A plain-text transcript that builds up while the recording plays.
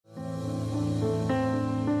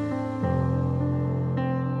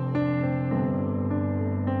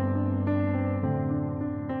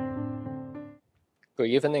Good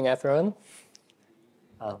evening, everyone.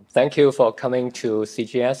 Thank you for coming to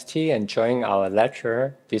CGST and joining our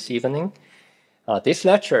lecture this evening. This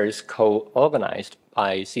lecture is co-organized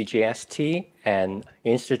by CGST and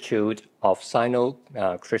Institute of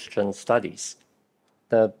Sino-Christian Studies.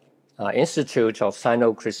 The Institute of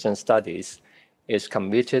Sino-Christian Studies is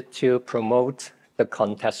committed to promote the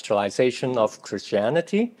contextualization of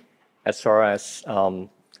Christianity as well as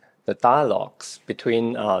the dialogues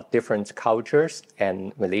between different cultures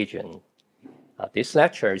and religion. This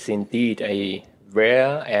lecture is indeed a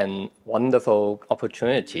rare and wonderful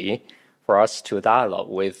opportunity for us to dialogue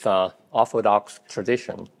with Orthodox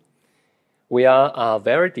tradition. We are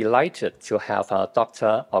very delighted to have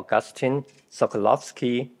Dr. Augustine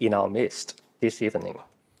Sokolovsky in our midst this evening.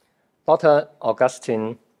 Dr.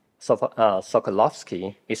 Augustine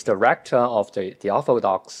Sokolovsky is the rector of the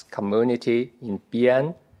Orthodox community in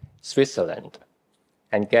Bienne, Switzerland,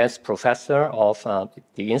 and guest professor of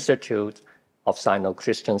the Institute of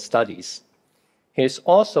Sino-Christian Studies. He is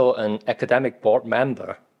also an academic board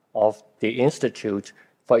member of the Institute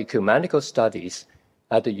for Ecumenical Studies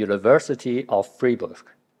at the University of Freiburg.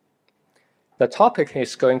 The topic he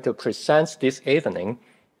is going to present this evening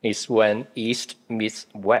is When East Meets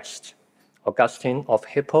West, Augustine of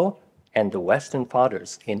Hippo and the Western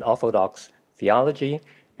Fathers in Orthodox Theology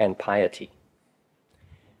and Piety.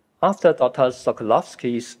 After Dr.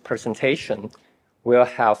 Sokolovsky's presentation, we'll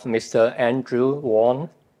have Mr. Andrew Wong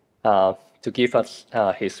to give us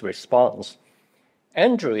his response.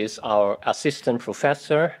 Andrew is our assistant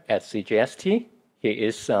professor at CGST. He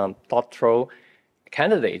is a doctoral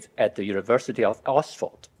candidate at the University of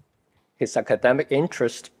Oxford. His academic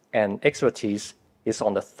interest and expertise is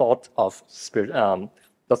on the thought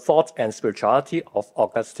and spirituality of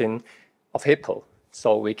Augustine of Hippo.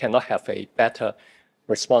 So we cannot have a better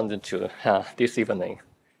respondent to this evening.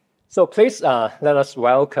 So please let us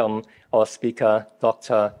welcome our speaker,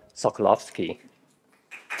 Dr. Sokolovsky.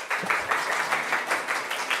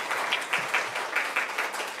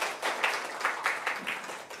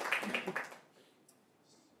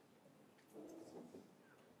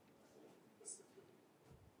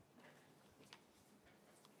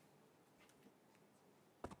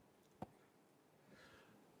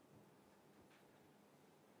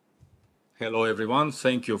 Hello, everyone.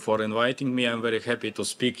 Thank you for inviting me. I'm very happy to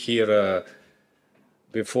speak here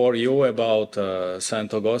before you about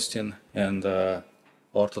St. Augustine and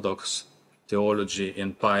Orthodox Theology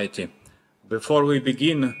and Piety. Before we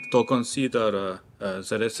begin to consider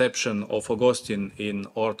the reception of Augustine in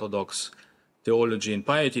Orthodox Theology and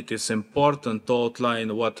Piety, it is important to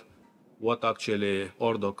outline what actually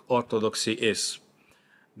Orthodoxy is.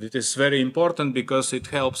 It is very important because it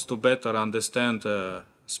helps to better understand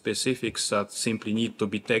specifics that simply need to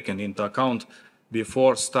be taken into account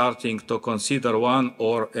before starting to consider one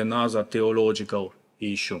or another theological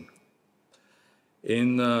issue.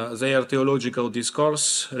 In their theological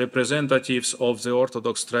discourse, representatives of the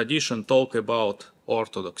Orthodox tradition talk about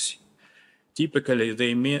orthodoxy. Typically,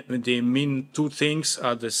 they mean two things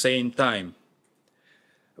at the same time,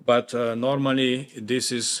 but normally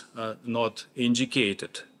this is not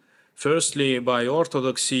indicated. Firstly, by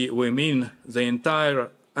orthodoxy, we mean the entire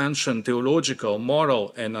ancient theological,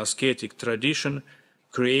 moral, and ascetic tradition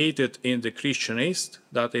created in the Christian East,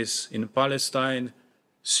 that is, in Palestine,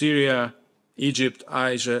 Syria, Egypt,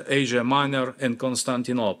 Asia Minor, and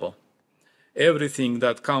Constantinople. Everything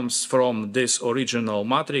that comes from this original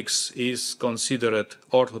matrix is considered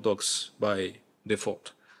orthodox by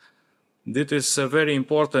default. This is a very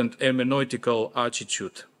important hermeneutical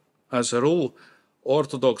attitude. As a rule,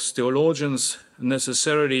 Orthodox theologians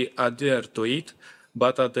necessarily adhere to it,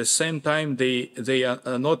 but at the same time they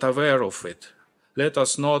are not aware of it. Let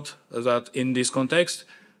us note that in this context,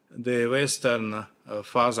 the Western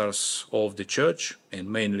fathers of the Church, and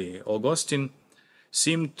mainly Augustine,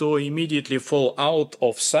 seem to immediately fall out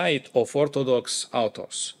of sight of Orthodox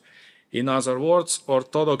authors. In other words,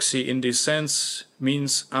 orthodoxy in this sense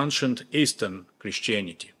means ancient Eastern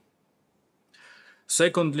Christianity.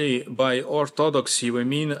 Secondly, by orthodoxy we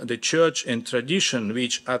mean the Church and tradition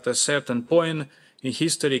which at a certain point in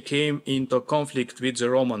history came into conflict with the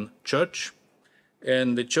Roman Church,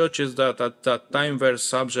 and the churches that at that time were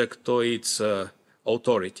subject to its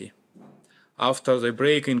authority. After the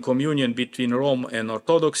break in communion between Rome and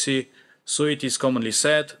Orthodoxy, so it is commonly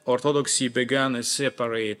said, Orthodoxy began a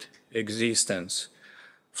separate existence.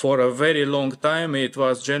 For a very long time, it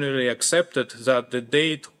was generally accepted that the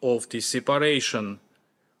date of the separation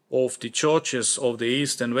of the churches of the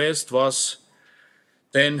East and West was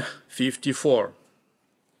 1054.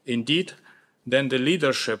 Indeed, then the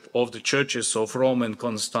leadership of the churches of Rome and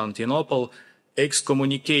Constantinople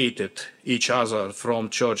excommunicated each other from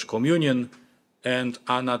church communion and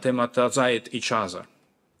anathematized each other.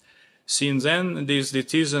 Since then, these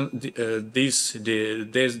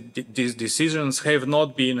decisions have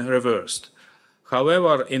not been reversed.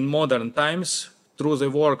 However, in modern times, through the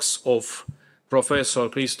works of Professor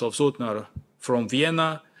Christoph Suttner from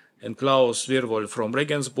Vienna and Klaus Wirwol from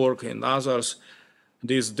Regensburg and others,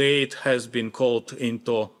 this date has been called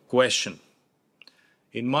into question.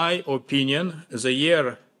 In my opinion, the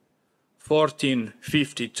year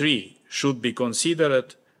 1453 should be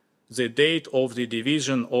considered the date of the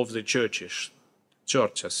division of the churches.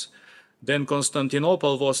 Then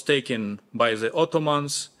Constantinople was taken by the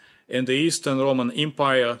Ottomans, and the Eastern Roman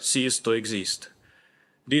Empire ceased to exist.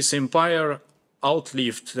 This empire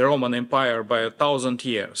outlived the Roman Empire by 1,000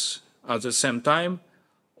 years. At the same time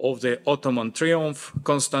of the Ottoman triumph,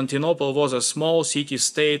 Constantinople was a small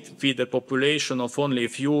city-state with a population of only a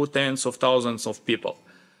few tens of thousands of people.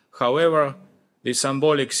 However, the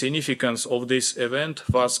symbolic significance of this event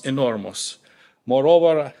was enormous.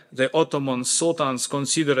 Moreover, the Ottoman sultans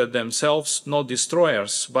considered themselves not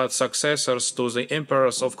destroyers, but successors to the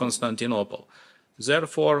emperors of Constantinople.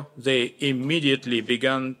 Therefore, they immediately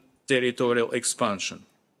began territorial expansion.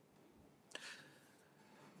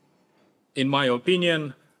 In my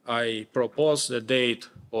opinion, I propose the date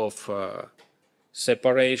of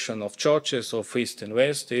separation of churches of East and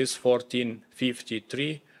West is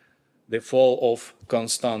 1453, the fall of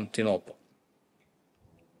Constantinople.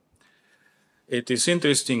 It is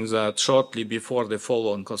interesting that shortly before the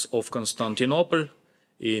fall of Constantinople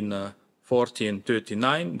in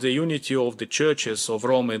 1439, the unity of the churches of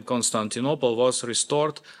Rome and Constantinople was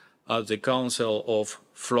restored at the Council of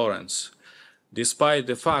Florence. Despite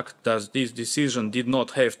the fact that this decision did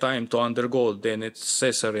not have time to undergo the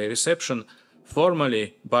necessary reception,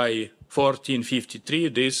 formally by 1453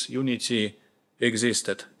 this unity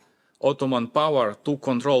existed. Ottoman power took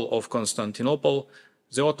control of Constantinople.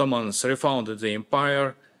 The Ottomans refounded the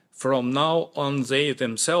empire. From now on, they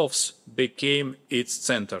themselves became its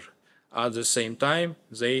center. At the same time,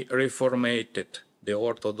 they reformated the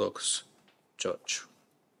Orthodox Church.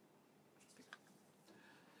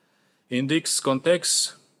 In this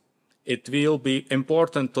context, it will be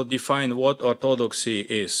important to define what orthodoxy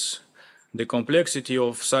is. The complexity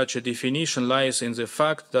of such a definition lies in the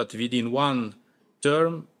fact that within one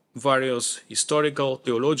term, various historical,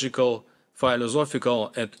 theological,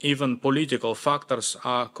 philosophical, and even political factors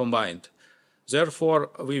are combined. Therefore,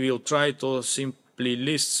 we will try to simply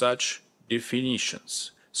list such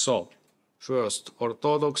definitions. So, first,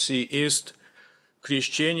 orthodoxy is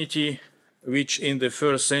Christianity which in the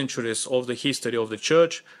first centuries of the history of the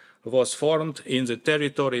Church was formed in the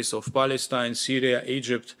territories of Palestine, Syria,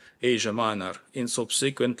 Egypt, Asia Minor, and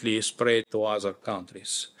subsequently spread to other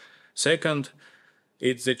countries. Second,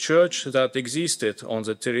 it's the Church that existed on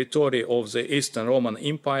the territory of the Eastern Roman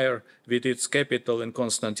Empire with its capital in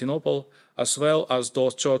Constantinople, as well as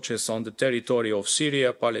those churches on the territory of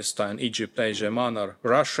Syria, Palestine, Egypt, Asia Minor,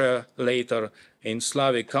 Russia, later in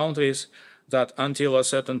Slavic countries, that until a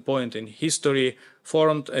certain point in history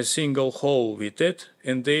formed a single whole with it,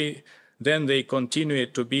 and then they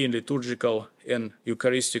continued to be in liturgical and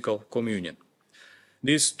Eucharistical communion.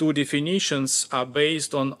 These two definitions are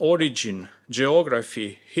based on origin,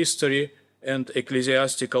 geography, history, and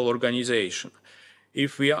ecclesiastical organization.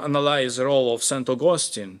 If we analyze the role of St.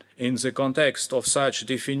 Augustine in the context of such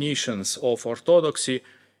definitions of orthodoxy,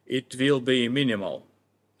 it will be minimal.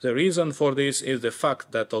 The reason for this is the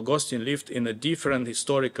fact that Augustine lived in a different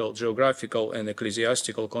historical, geographical, and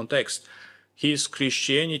ecclesiastical context. His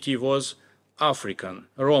Christianity was African,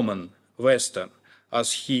 Roman, Western.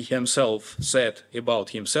 As he himself said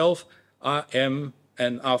about himself, I am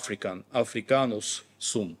an African, Africanus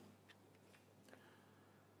sum.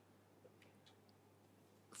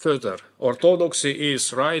 Further, orthodoxy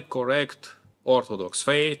is right, correct, orthodox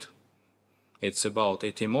faith. It's about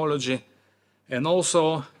etymology. And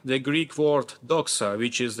also the Greek word doxa,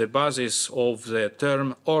 which is the basis of the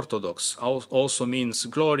term orthodox, also means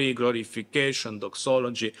glory, glorification,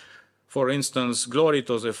 doxology. For instance, glory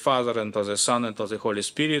to the Father and to the Son and to the Holy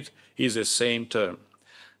Spirit is the same term.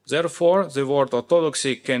 Therefore, the word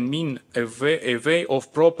orthodoxy can mean a way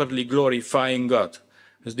of properly glorifying God.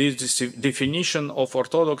 This definition of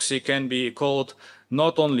orthodoxy can be called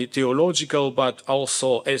not only theological but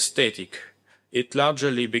also aesthetic. It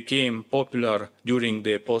largely became popular during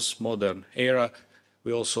the postmodern era.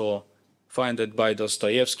 We also find it by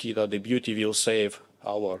Dostoevsky that the beauty will save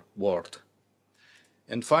our world.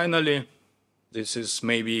 And finally, this is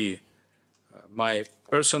maybe my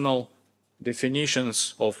personal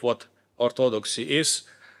definitions of what orthodoxy is.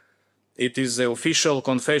 It is the official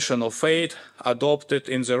confession of faith adopted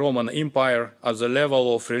in the Roman Empire at the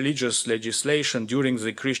level of religious legislation during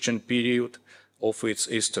the Christian period of its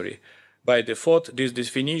history. By default, this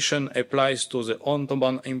definition applies to the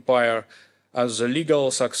Ottoman Empire as the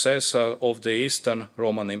legal successor of the Eastern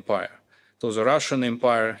Roman Empire. To the Russian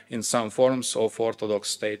Empire, in some forms of Orthodox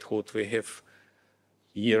statehood, we have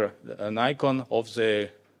here an icon of the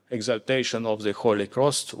exaltation of the Holy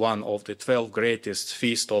Cross, one of the 12 greatest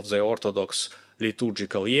feasts of the Orthodox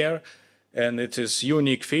liturgical year. And it is a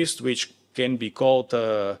unique feast which can be called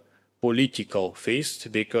a political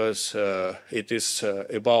feast because it is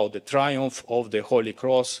about the triumph of the Holy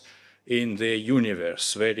Cross in the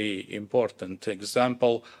universe. Very important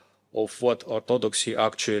example of what Orthodoxy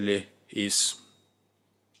actually is.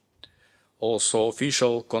 Also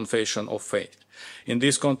official confession of faith. In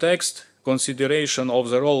this context, consideration of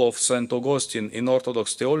the role of St. Augustine in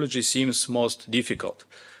Orthodox theology seems most difficult.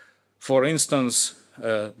 For instance,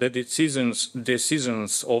 the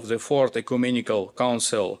decisions of the Fourth Ecumenical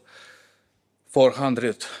Council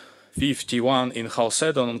 451 in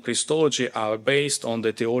Chalcedon on Christology are based on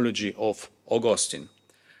the theology of Augustine.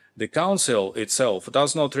 The Council itself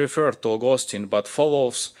does not refer to Augustine, but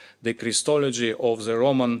follows the Christology of the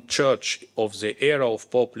Roman Church of the era of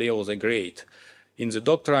Pope Leo the Great. In the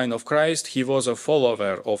doctrine of Christ, he was a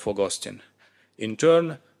follower of Augustine. In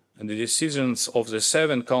turn, the decisions of the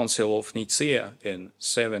Seventh Council of Nicaea in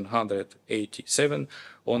 787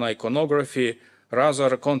 on iconography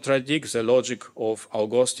rather contradict the logic of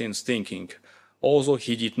Augustine's thinking, although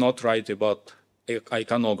he did not write about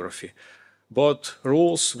iconography. Both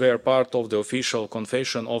rules were part of the official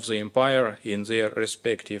confession of the empire in their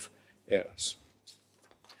respective eras.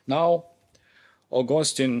 Now,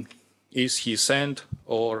 Augustine, is he saint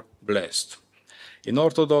or blessed? In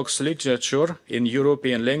Orthodox literature, in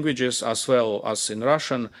European languages as well as in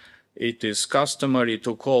Russian, it is customary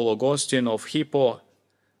to call Augustine of Hippo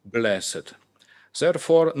blessed.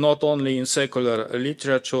 Therefore, not only in secular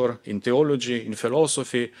literature, in theology, in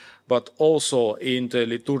philosophy, but also in the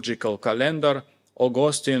liturgical calendar,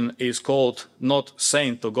 Augustine is called not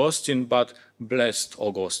Saint Augustine, but Blessed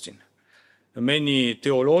Augustine. Many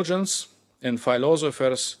theologians and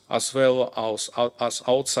philosophers, as well as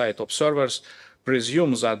outside observers,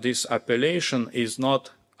 presume that this appellation is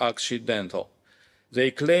not accidental.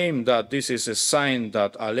 They claim that this is a sign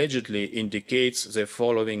that allegedly indicates the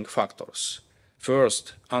following factors.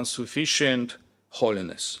 First, insufficient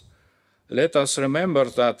holiness. Let us remember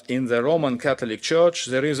that in the Roman Catholic Church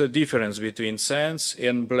there is a difference between saints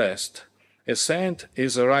and blessed. A saint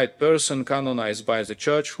is a right person canonized by the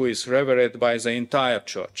Church who is revered by the entire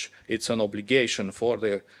Church. It's an obligation for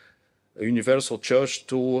the universal Church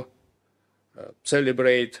to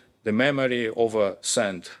celebrate the memory of a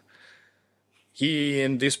saint. He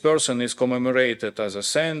and this person is commemorated as a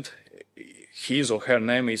saint. His or her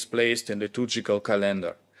name is placed in the liturgical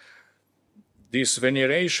calendar. This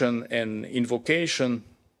veneration and invocation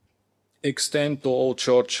extend to all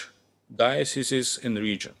church dioceses and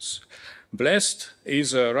regions. Blessed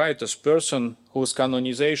is a righteous person whose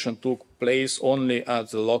canonization took place only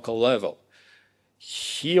at the local level.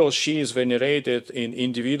 He or she is venerated in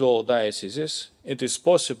individual dioceses. It is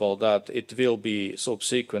possible that it will be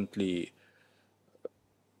subsequently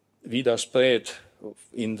widespread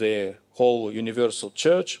in the whole universal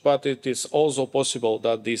church, but it is also possible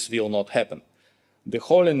that this will not happen. The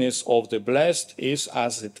holiness of the blessed is,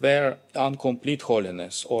 as it were, incomplete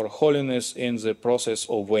holiness, or holiness in the process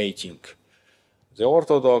of waiting. The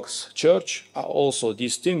Orthodox Church also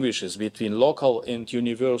distinguishes between local and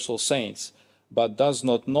universal saints, but does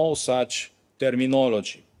not know such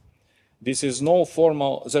terminology. There is no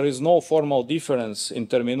formal difference in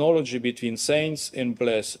terminology between saints and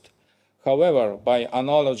blessed. However, by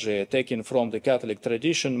analogy taken from the Catholic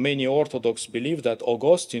tradition, many Orthodox believe that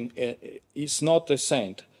Augustine is not a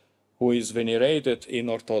saint who is venerated in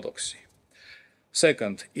Orthodoxy.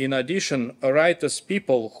 Second, in addition, righteous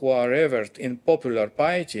people who are revered in popular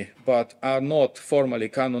piety but are not formally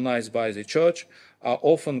canonized by the Church are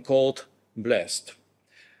often called blessed.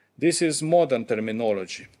 This is modern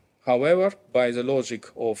terminology. However, by the logic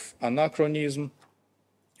of anachronism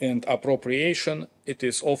and appropriation, it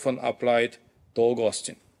is often applied to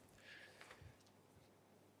Augustine.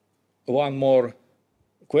 One more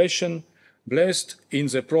question. Blessed in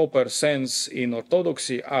the proper sense in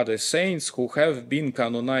Orthodoxy are the saints who have been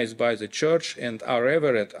canonized by the Church and are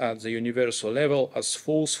revered at the universal level as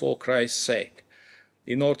fools for Christ's sake.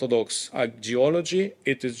 In Orthodox ideology,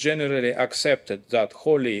 it is generally accepted that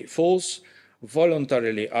holy fools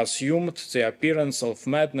voluntarily assumed the appearance of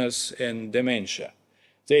madness and dementia.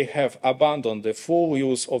 they have abandoned the full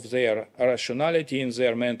use of their rationality in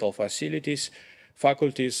their mental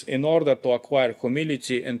faculties in order to acquire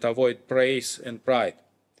humility and avoid praise and pride.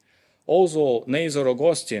 Although neither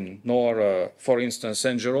Augustine nor, for instance,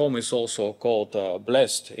 St. Jerome is also called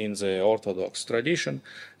blessed in the Orthodox tradition,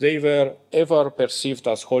 they were ever perceived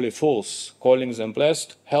as holy fools. Calling them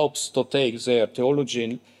blessed helps to take their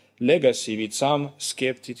theologian legacy with some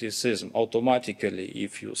skepticism. Automatically,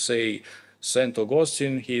 if you say St.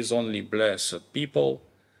 Augustine, he is only blessed, people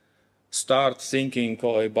start thinking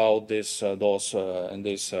about this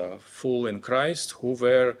fool in Christ who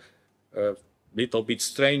were a little bit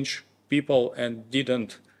strange people and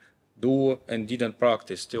didn't do and didn't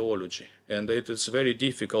practice theology. And it is very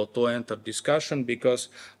difficult to enter discussion because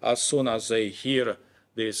as soon as they hear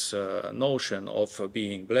this notion of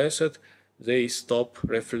being blessed, they stop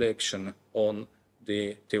reflection on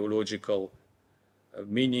the theological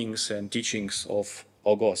meanings and teachings of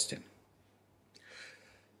Augustine.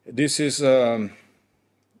 This is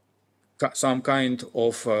some kind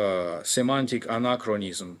of semantic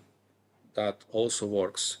anachronism that also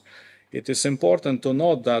works. It is important to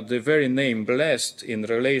note that the very name blessed in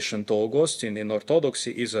relation to Augustine in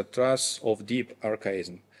Orthodoxy is a trace of deep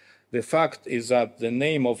archaism. The fact is that the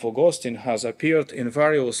name of Augustine has appeared in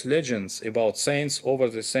various legends about saints over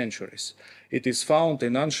the centuries. It is found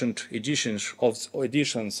in ancient editions of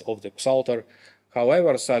the Psalter.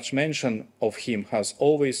 However, such mention of him has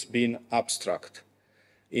always been abstract.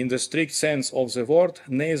 In the strict sense of the word,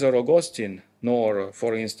 neither Augustine nor,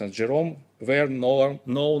 for instance, Jerome were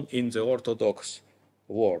known in the Orthodox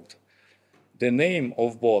world. The name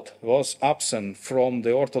of both was absent from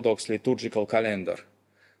the Orthodox liturgical calendar.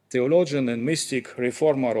 Theologian and mystic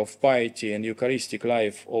reformer of piety and Eucharistic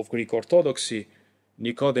life of Greek Orthodoxy,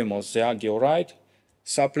 Nicodemus the Hagiorite,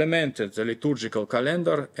 supplemented the liturgical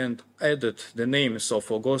calendar and added the names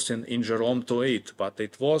of Augustine and Jerome to it, but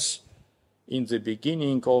it was in the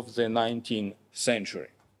beginning of the 19th century.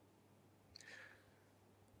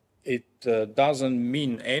 It doesn't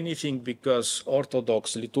mean anything because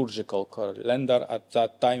Orthodox liturgical calendar at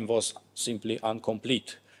that time was simply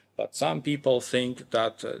incomplete. But some people think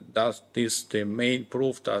that that is the main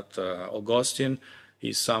proof that Augustine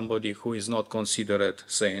is somebody who is not considered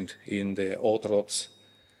saint in the Orthodox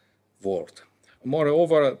world.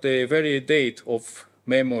 Moreover, the very date of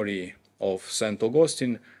memory of St.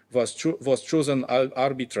 Augustine was chosen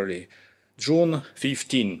arbitrarily. June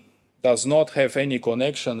 15 does not have any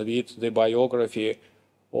connection with the biography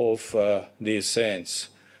of these saints.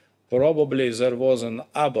 Probably there was an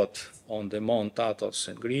abbot on the Mount Athos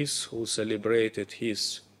in Greece who celebrated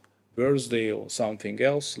his birthday or something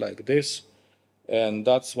else like this, and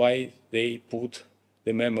that's why they put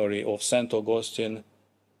the memory of St. Augustine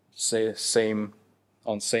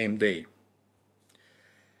on same day.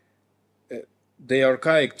 The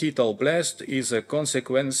archaic title blessed is a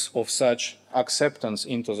consequence of such acceptance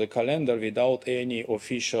into the calendar without any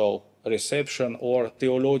official reception or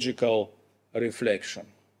theological reflection.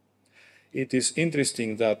 It is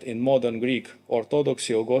interesting that in modern Greek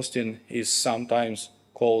Orthodoxy, Augustine is sometimes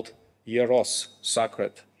called hieros,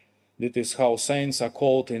 sacred. This is how saints are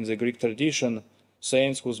called in the Greek tradition,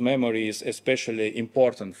 saints whose memory is especially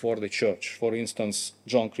important for the Church. For instance,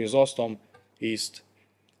 John Chrysostom is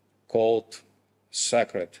called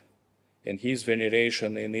sacred, and his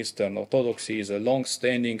veneration in Eastern Orthodoxy is a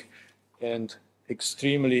long-standing and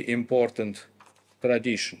extremely important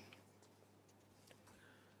tradition.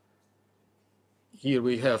 Here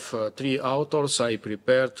we have three authors I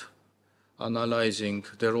prepared analyzing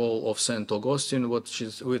the role of St. Augustine,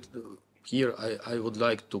 here I would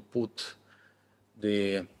like to put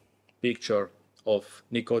the picture of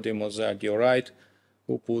Nicodemus the Hagiorite,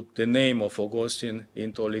 who put the name of Augustine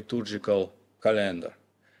into a liturgical calendar.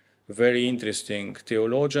 Very interesting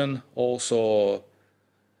theologian. Also,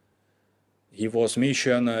 he was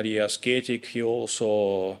missionary, ascetic. He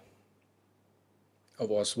also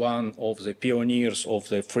was one of the pioneers of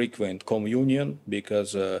the frequent communion,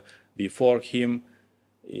 because before him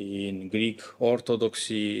in Greek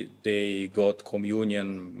Orthodoxy they got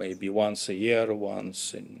communion maybe once a year,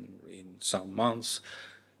 once in some months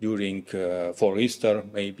during for Easter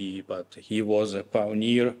maybe, but he was a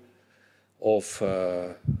pioneer of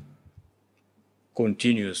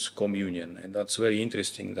continuous communion, and that's very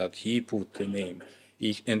interesting that he put the name.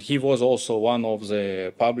 And he was also one of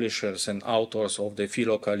the publishers and authors of the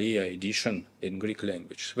Philokalia edition in Greek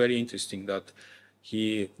language. Very interesting that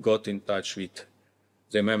he got in touch with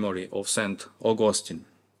the memory of St. Augustine.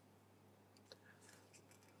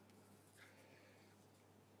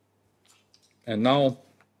 And now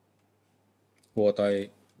what I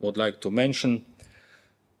would like to mention,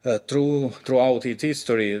 Throughout its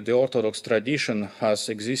history, the Orthodox tradition has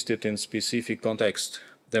existed in specific context.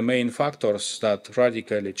 The main factors that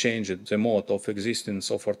radically changed the mode of existence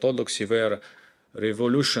of Orthodoxy were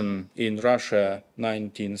revolution in Russia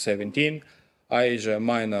 1917, Asia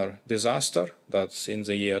Minor disaster, that's in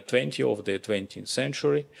the year 20 of the 20th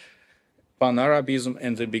century, Pan-Arabism,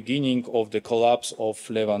 and the beginning of the collapse of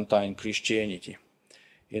Levantine Christianity.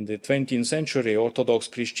 In the 20th century, Orthodox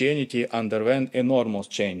Christianity underwent enormous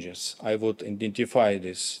changes. I would identify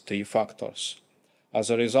these three factors. As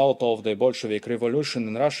a result of the Bolshevik Revolution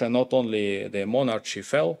in Russia, not only the monarchy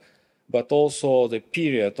fell, but also the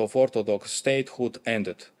period of Orthodox statehood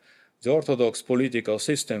ended. The Orthodox political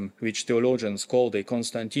system, which theologians call the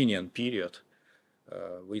Constantinian period,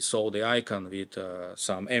 we saw the icon with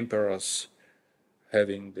some emperors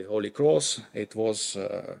having the Holy Cross. It was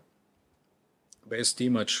best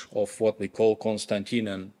image of what we call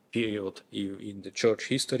Constantinian period in the church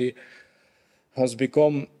history, has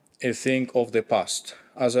become a thing of the past.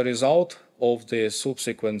 As a result of the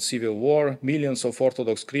subsequent civil war, millions of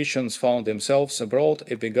Orthodox Christians found themselves abroad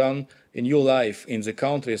and began a new life in the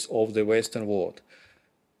countries of the Western world.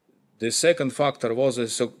 The second factor was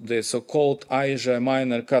the so-called Asia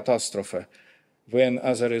Minor catastrophe, when,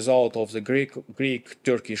 as a result of the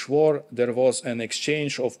Greek-Turkish war, there was an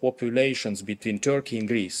exchange of populations between Turkey and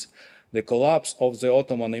Greece. The collapse of the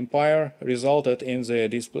Ottoman Empire resulted in the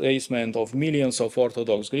displacement of millions of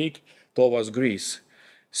Orthodox Greeks towards Greece.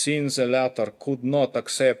 Since the latter could not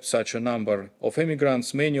accept such a number of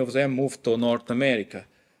immigrants, many of them moved to North America.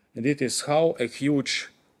 And it is how a huge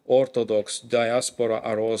Orthodox diaspora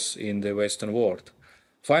arose in the Western world.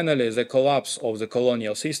 Finally, the collapse of the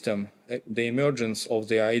colonial system, the emergence of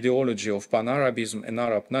the ideology of Pan-Arabism and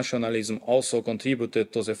Arab nationalism also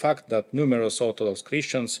contributed to the fact that numerous Orthodox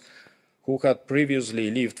Christians who had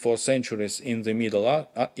previously lived for centuries in the Middle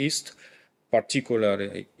East,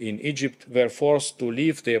 particularly in Egypt, were forced to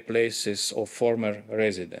leave their places of former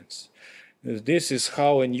residence. This is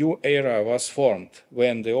how a new era was formed,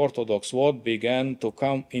 when the Orthodox world began to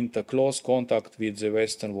come into close contact with the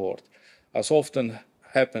Western world. As often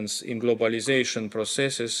happens in globalization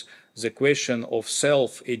processes, the question of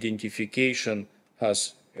self-identification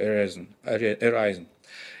has arisen.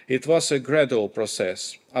 It was a gradual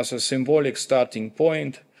process. As a symbolic starting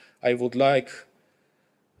point, I would like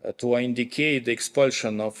to indicate the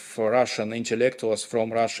expulsion of Russian intellectuals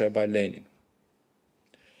from Russia by Lenin.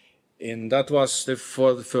 And that was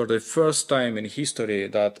for the first time in history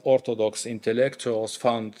that Orthodox intellectuals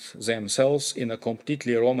found themselves in a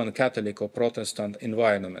completely Roman Catholic or Protestant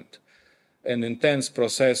environment. An intense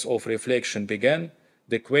process of reflection began.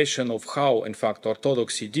 The question of how, in fact,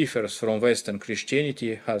 Orthodoxy differs from Western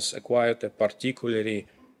Christianity has acquired a particularly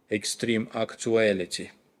extreme actuality.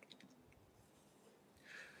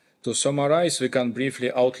 To summarize, we can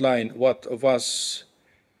briefly outline what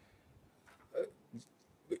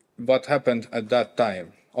happened at that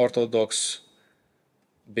time. Orthodox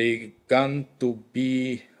began to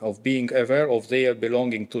being aware of their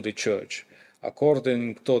belonging to the Church.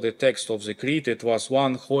 According to the text of the Creed, it was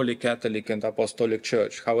one holy Catholic and Apostolic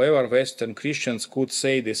Church. However, Western Christians could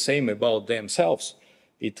say the same about themselves.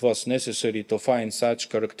 It was necessary to find such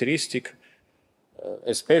characteristic,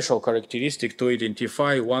 a special characteristic to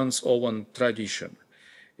identify one's own tradition.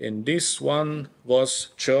 And this one was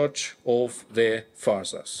Church of the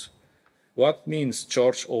Fathers. What means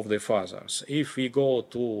Church of the Fathers? If we go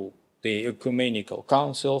to the ecumenical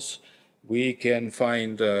councils, we can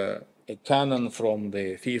find a canon from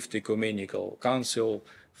the Fifth Ecumenical Council,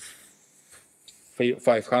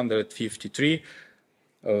 553,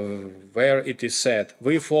 where it is said,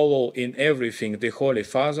 "We follow in everything the Holy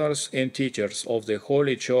Fathers and teachers of the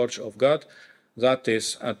Holy Church of God, that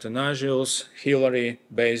is, Athanasius, Hilary,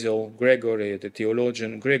 Basil, Gregory the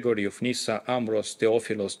Theologian, Gregory of Nyssa, Ambrose,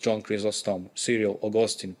 Theophilus, John Chrysostom, Cyril,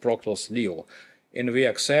 Augustine, Proclus, Leo. And we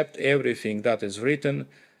accept everything that is written,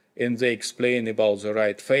 and they explain about the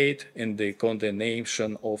right faith and the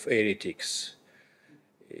condemnation of heretics."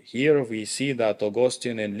 Here we see that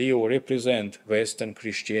Augustine and Leo represent Western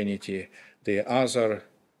Christianity, the other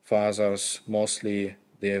fathers, mostly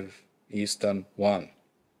the Eastern one.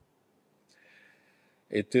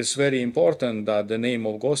 It is very important that the name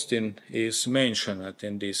of Augustine is mentioned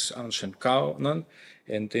in this ancient canon,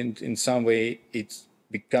 and in some way it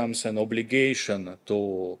becomes an obligation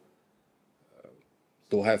to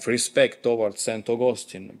have respect towards St.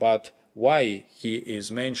 Augustine. But why he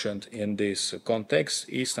is mentioned in this context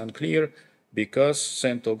is unclear, because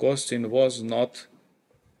St. Augustine was not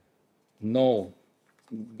known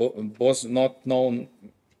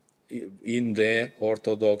in the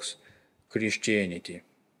Orthodox Christianity.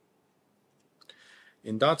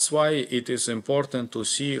 And that's why it is important to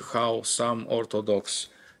see how some Orthodox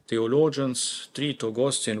theologians treat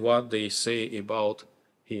Augustine, what they say about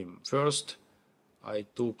him. First, I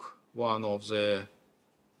took one of the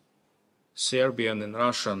Serbian and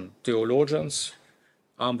Russian theologians,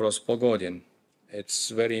 Ambrose Pogodin. It's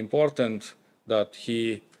very important that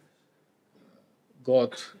he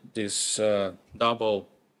got this double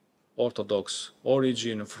Orthodox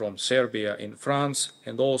origin from Serbia in France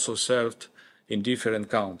and also served in different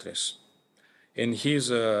countries. In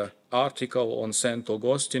his article on St.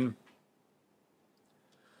 Augustine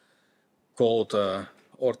called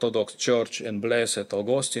Orthodox Church and Blessed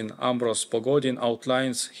Augustine, Ambrose Pogodin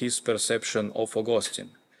outlines his perception of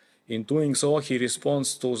Augustine. In doing so, he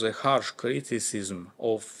responds to the harsh criticism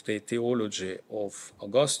of the theology of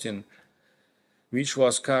Augustine, which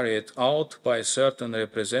was carried out by certain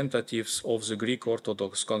representatives of the Greek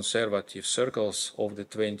Orthodox conservative circles of the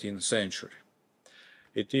 20th century.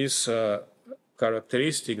 It is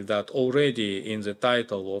characteristic that already in the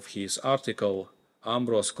title of his article,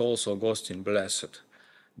 Ambrose calls Augustine blessed.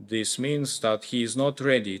 This means that he is not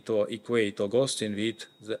ready to equate Augustine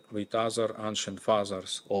with other ancient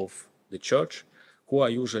fathers of the Church, who are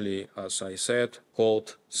usually, as I said,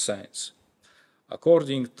 called saints.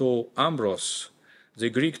 According to Ambrose, the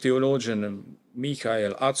Greek theologian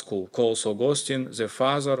Michael Atskul calls Augustine the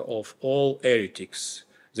father of all heretics,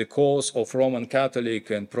 the cause of Roman Catholic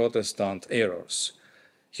and Protestant errors.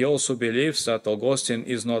 He also believes that Augustine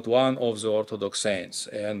is not one of the Orthodox saints,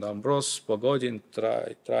 and Ambrose Pogodin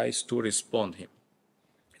tries to respond him.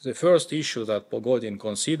 The first issue that Pogodin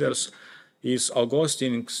considers is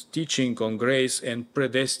Augustine's teaching on grace and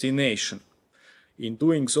predestination. In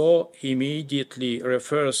doing so, he immediately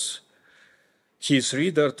refers his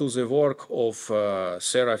reader to the work of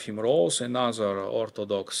Seraphim Rose, another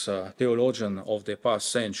Orthodox theologian of the past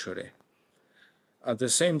century. At the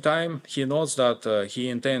same time, he notes that he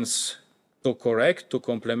intends to correct, to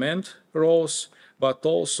complement Rose, but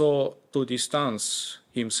also to distance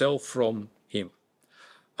himself from him.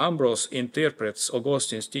 Ambrose interprets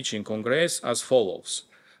Augustine's teaching on grace as follows.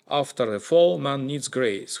 After the fall, man needs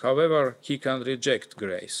grace. However, he can reject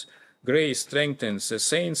grace. Grace strengthens the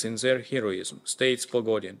saints in their heroism, states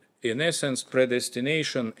Pogodin. In essence,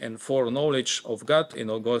 predestination and foreknowledge of God in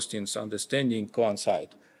Augustine's understanding coincide.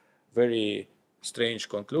 Very strange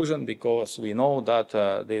conclusion, because we know that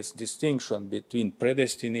this distinction between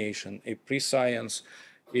predestination and prescience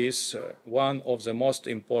is one of the most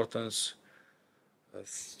important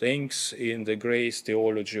things in the grace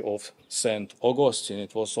theology of St. Augustine.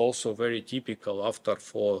 It was also very typical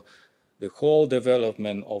for the whole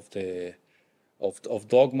development of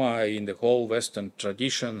dogma in the whole Western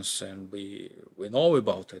traditions, and we know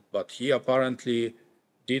about it, but he apparently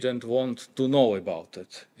didn't want to know about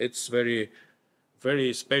it. It's very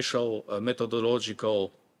special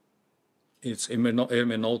methodological, it's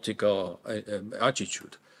hermeneutical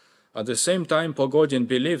attitude. At the same time, Pogodin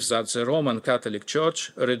believes that the Roman Catholic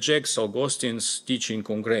Church rejects Augustine's teaching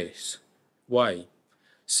on grace. Why?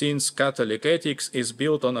 Since Catholic ethics is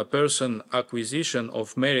built on a person's acquisition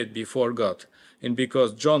of merit before God, and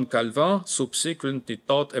because John Calvin subsequently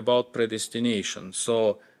taught about predestination.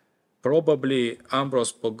 So probably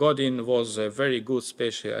Ambrose Pogodin was a very good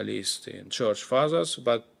specialist in church fathers,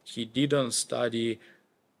 but he didn't study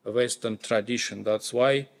Western tradition. That's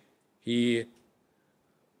why he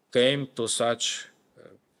came to such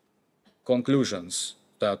conclusions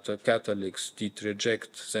that Catholics did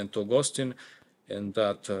reject St. Augustine, and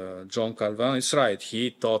that John Calvin is right.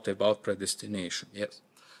 He taught about predestination, yes.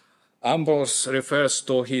 Ambrose refers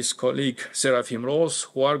to his colleague Seraphim Rose,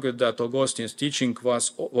 who argued that Augustine's teaching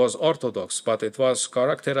was orthodox, but it was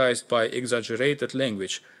characterized by exaggerated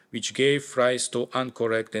language, which gave rise to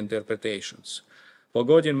incorrect interpretations.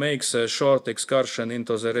 Pogodin makes a short excursion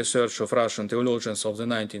into the research of Russian theologians of the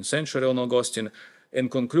 19th century on Augustine and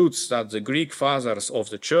concludes that the Greek fathers of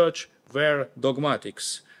the Church were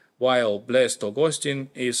dogmatics, while blessed Augustine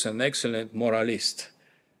is an excellent moralist.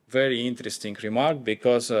 Very interesting remark,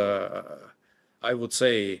 because I would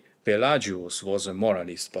say Pelagius was a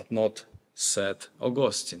moralist, but not St.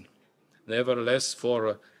 Augustine. Nevertheless,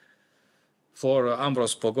 for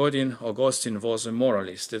Ambrose Pogodin, Augustine was a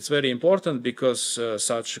moralist. It's very important because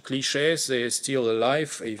such cliches, they are still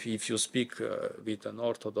alive. If you speak with an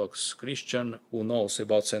Orthodox Christian who knows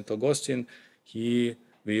about St. Augustine, he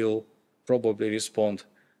will probably respond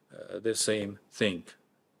the same thing.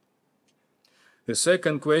 The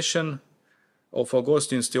second question of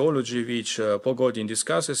Augustine's theology, which Pogodin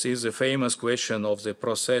discusses, is the famous question of the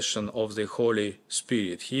procession of the Holy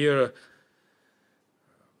Spirit. Here,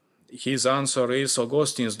 his answer is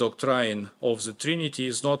Augustine's doctrine of the Trinity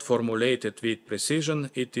is not formulated with precision,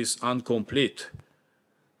 it is incomplete.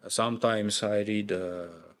 Sometimes I read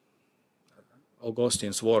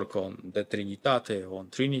Augustine's work on the Trinitate, on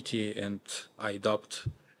Trinity, and I doubt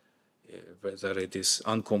whether it is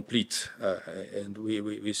incomplete. And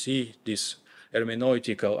we see this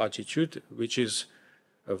hermeneutical attitude, which is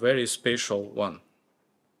a very special one.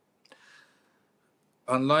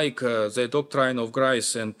 Unlike the doctrine of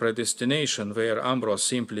grace and predestination, where Ambrose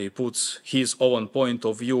simply puts his own point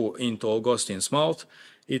of view into Augustine's mouth,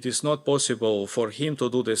 it is not possible for him to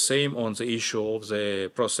do the same on the issue of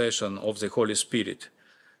the procession of the Holy Spirit.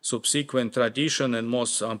 Subsequent tradition, and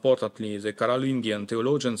most importantly the Carolingian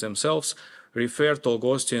theologians themselves, refer to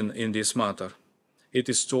Augustine in this matter. It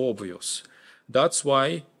is too obvious. That's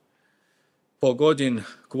why Pogodin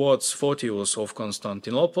quotes Photius of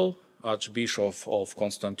Constantinople, Archbishop of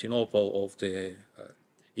Constantinople of the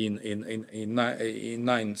in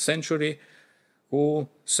 9th century, who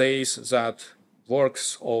says that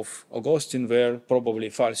works of Augustine were probably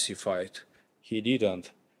falsified. He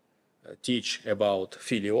didn't teach about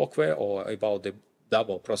filioque or about the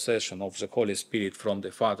double procession of the Holy Spirit from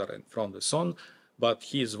the Father and from the Son, but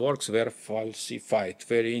his works were falsified.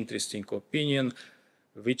 Very interesting opinion,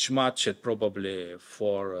 which matched probably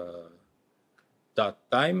for that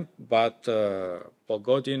time, but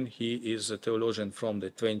Pogodin, he is a theologian from the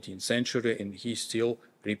 20th century and he still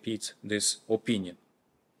repeats this opinion.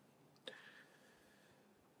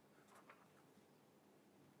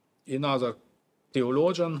 Another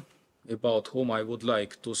theologian about whom I would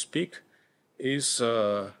like to speak is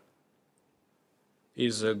a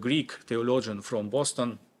Greek theologian from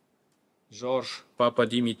Boston, George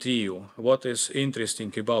Papadimitriou. What is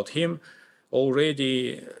interesting about him,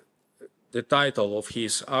 already the title of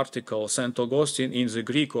his article, St. Augustine in the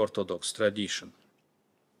Greek Orthodox tradition.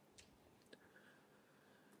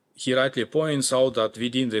 He rightly points out that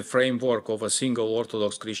within the framework of a single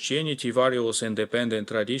Orthodox Christianity, various independent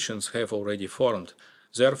traditions have already formed.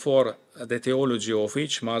 Therefore, the theology of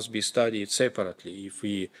each must be studied separately. If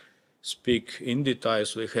we speak in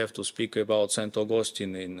details, we have to speak about St.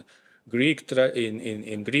 Augustine in Greek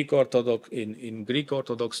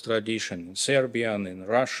Orthodox tradition, in Serbian, in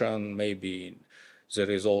Russian, maybe there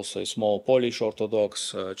is also a small Polish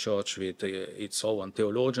Orthodox church with its own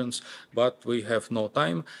theologians, but we have no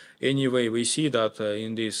time. Anyway, we see that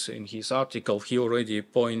in his article, he already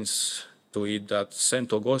points to it that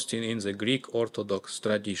St. Augustine in the Greek Orthodox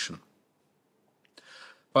tradition.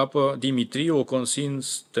 Papa Dimitriou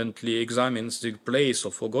consistently examines the place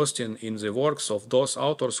of Augustine in the works of those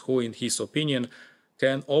authors who, in his opinion,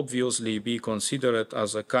 can obviously be considered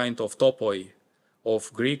as a kind of topoi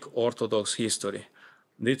of Greek Orthodox history.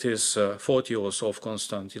 This is Photius of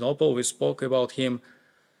Constantinople, we spoke about him,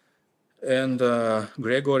 and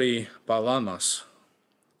Gregory Palamas,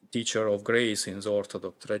 teacher of grace in the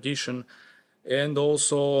Orthodox tradition, and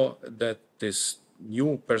also that this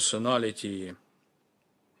new personality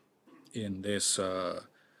in this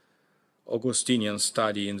Augustinian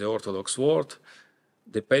study in the Orthodox world,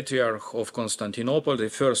 the Patriarch of Constantinople, the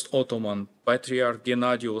first Ottoman Patriarch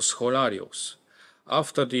Gennadius Holarius.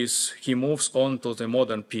 After this, he moves on to the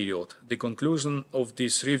modern period. The conclusion of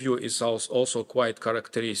this review is also quite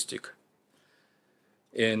characteristic,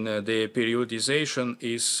 and the periodization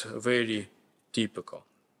is very typical.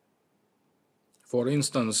 For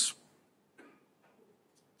instance,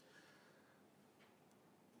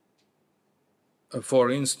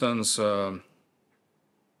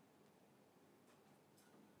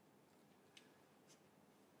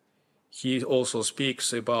 he also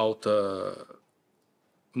speaks about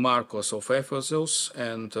Marcos of Ephesus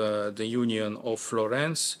and the Union of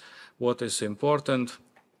Florence. What is important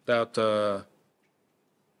that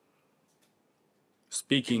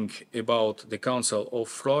speaking about the Council of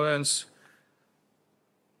Florence,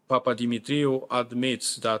 Papa Dimitriou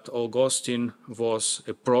admits that Augustine was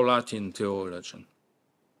a pro-Latin theologian.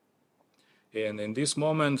 And in this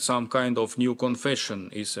moment, some kind of new confession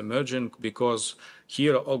is emerging, because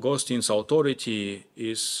here Augustine's authority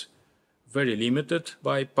is very limited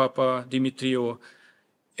by Papa Dimitriou,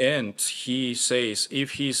 and he says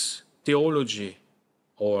if his theology,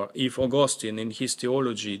 or if Augustine in his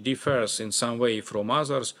theology differs in some way from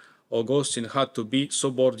others, Augustine had to be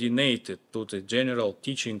subordinated to the general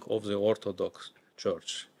teaching of the Orthodox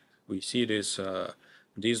Church. We see this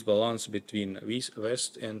balance between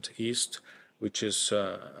West and East, which is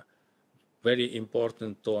very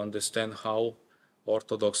important to understand how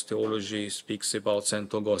Orthodox theology speaks about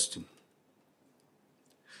St. Augustine.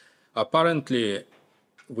 Apparently,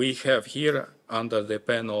 we have here, under the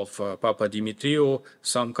pen of Papa Dimitriou,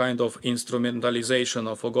 some kind of instrumentalization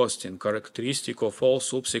of Augustine, characteristic of all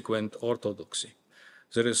subsequent orthodoxy.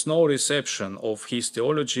 There is no reception of his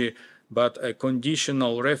theology, but a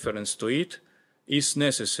conditional reference to it is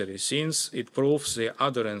necessary, since it proves the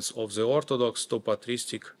adherence of the Orthodox to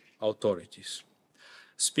patristic authorities.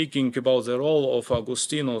 Speaking about the role of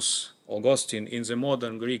Augustine in the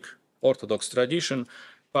modern Greek Orthodox tradition,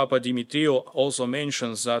 Papa Dimitriou also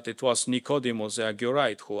mentions that it was Nicodemus the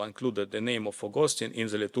Agorite who included the name of Augustine in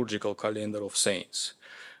the liturgical calendar of saints.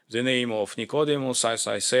 The name of Nicodemus, as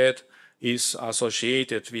I said, is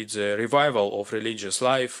associated with the revival of religious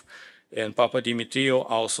life, and Papa Dimitriou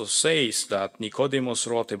also says that Nicodemus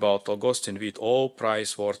wrote about Augustine with all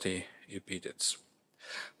praiseworthy epithets.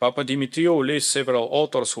 Papa Dimitriou lists several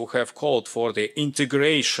authors who have called for the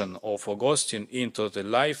integration of Augustine into the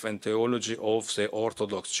life and theology of the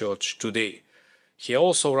Orthodox Church today. He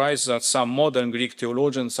also writes that some modern Greek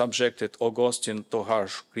theologians subjected Augustine to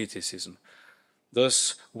harsh criticism.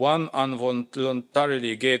 Thus, one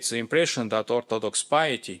involuntarily gets the impression that Orthodox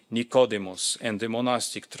piety, Nicodemus, and the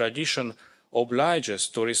monastic tradition obliges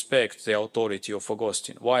to respect the authority of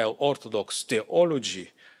Augustine, while Orthodox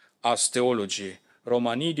theology, as theology,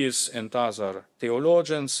 Romanides and other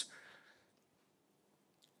theologians,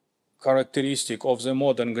 characteristic of the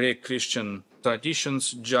modern Greek Christian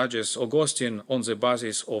traditions, judges Augustine on the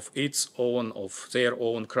basis of their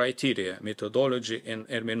own criteria, methodology, and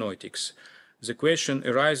hermeneutics. The question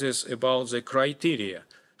arises about the criteria.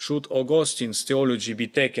 Should Augustine's theology be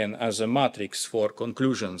taken as a matrix for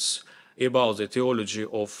conclusions about the theology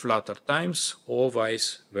of latter times, or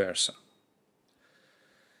vice versa?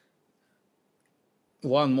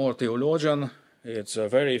 One more theologian, it's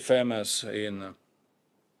very famous in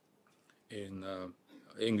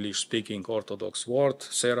English-speaking Orthodox world,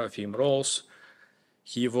 Seraphim Rose.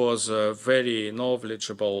 He was very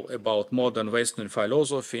knowledgeable about modern Western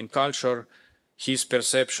philosophy and culture. His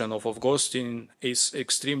perception of Augustine is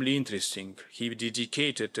extremely interesting. He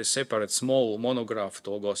dedicated a separate small monograph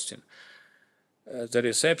to Augustine. The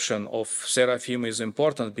reception of Seraphim is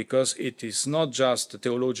important because it is not just a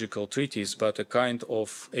theological treatise, but a kind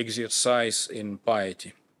of exercise in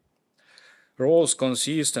piety. Rose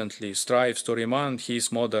consistently strives to remind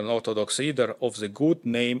his modern Orthodox reader of the good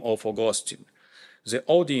name of Augustine. The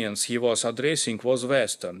audience he was addressing was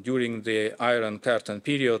Western. During the Iron Curtain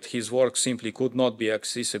period, his work simply could not be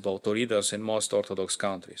accessible to readers in most Orthodox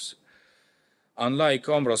countries. Unlike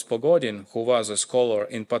Ambrose Pogodin, who was a scholar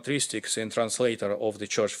in patristics and translator of the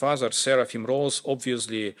Church Fathers, Seraphim Rose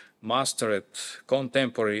obviously mastered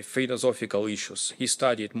contemporary philosophical issues. He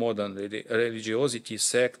studied modern religiosity,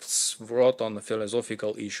 sects, wrote on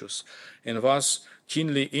philosophical issues, and was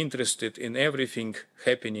keenly interested in everything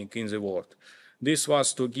happening in the world. This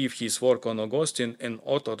was to give his work on Augustine and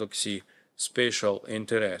Orthodoxy special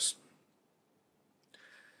interest.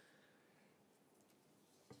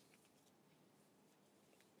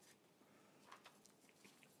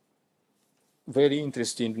 Very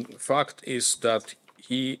interesting fact is that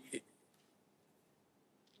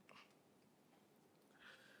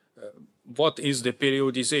what is the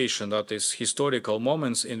periodization, that is, historical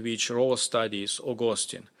moments in which Rose studies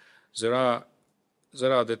Augustine? There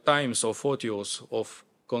are the times of Photios of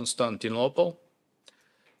Constantinople.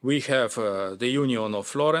 We have the Union of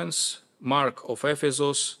Florence, Mark of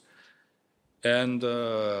Ephesus, and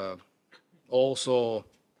also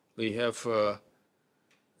we have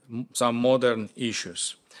some modern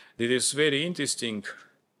issues. It is very interesting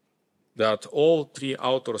that all three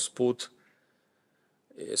authors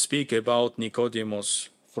speak about Nicodemus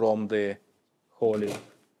from the Holy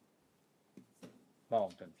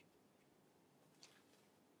Mountain.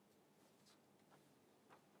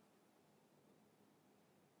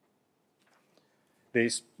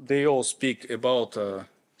 They all speak about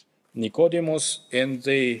Nicodemus, and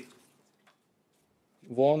they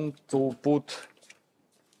want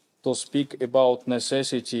to speak about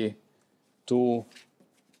necessity to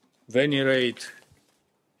venerate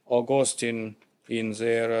Augustine in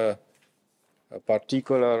their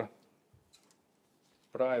particular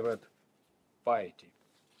private piety.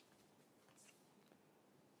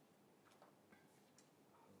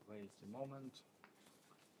 Wait a moment.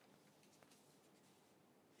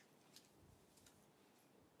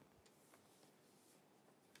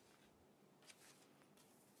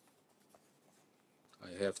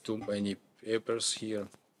 I have too many papers here.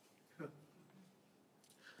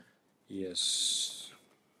 Yes.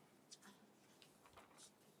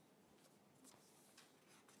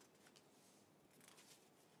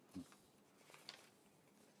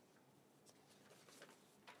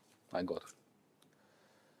 I got it.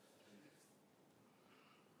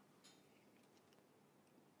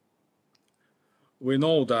 we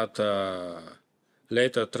know that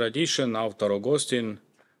later tradition after Augustine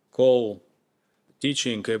call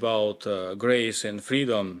teaching about grace and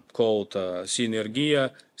freedom called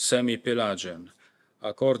synergia semi-Pelagian.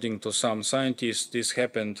 According to some scientists, this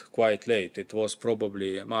happened quite late. It was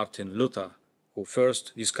probably Martin Luther who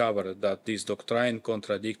first discovered that this doctrine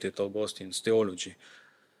contradicted Augustine's theology.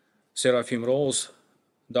 Seraphim Rose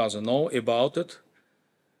doesn't know about it.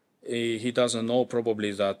 He doesn't know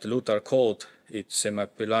probably that Luther called it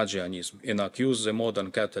semi-Pelagianism and accused the modern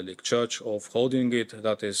Catholic Church of holding it,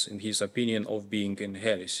 that is, in his opinion, of being in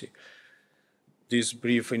heresy. This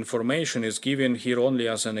brief information is given here only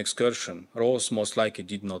as an excursion. Rose most likely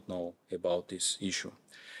did not know about this issue.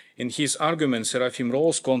 In his argument, Seraphim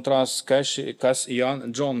Rose contrasts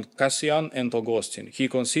John Cassian and Augustine. He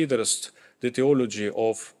considers the theology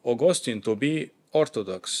of Augustine to be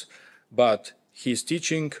orthodox, but his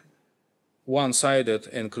teaching one-sided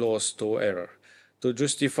and close to error. To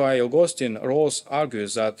justify Augustine, Rose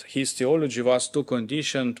argues that his theology was too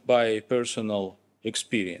conditioned by personal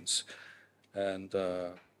experience. And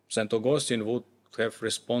St. Augustine would have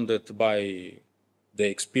responded by the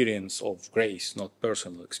experience of grace, not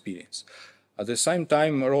personal experience. At the same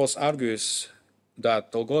time, Rose argues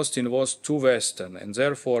that Augustine was too Western and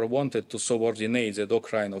therefore wanted to subordinate the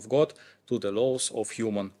doctrine of God to the laws of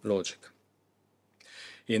human logic.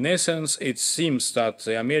 In essence, it seems that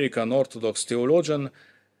the American Orthodox theologian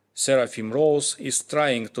Seraphim Rose is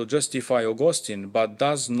trying to justify Augustine, but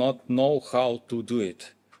does not know how to do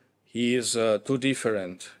it. He is too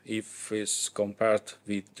different if it's compared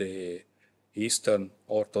with the Eastern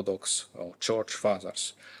Orthodox or Church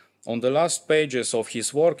Fathers. On the last pages of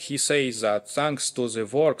his work, he says that thanks to the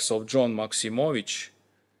works of John Maximovich,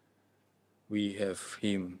 we have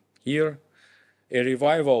him here, a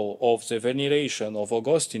revival of the veneration of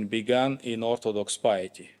Augustine began in Orthodox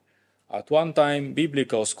piety. At one time,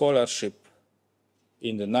 biblical scholarship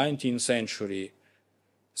in the 19th century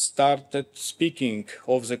started speaking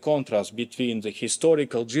of the contrast between the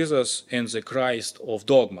historical Jesus and the Christ of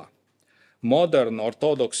dogma. Modern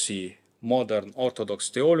Orthodoxy, modern Orthodox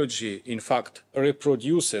theology, in fact,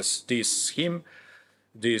 reproduces this hymn,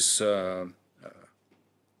 this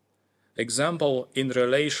example in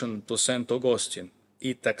relation to St. Augustine.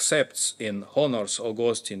 It accepts and honors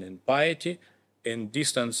Augustine in piety and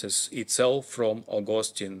distances itself from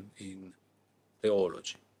Augustine in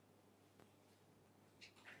theology.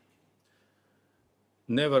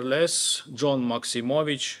 Nevertheless, John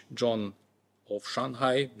Maximovich, John of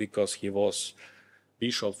Shanghai, because he was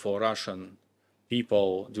bishop for Russian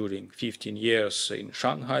people during 15 years in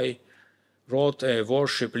Shanghai, wrote a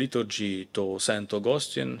worship liturgy to St.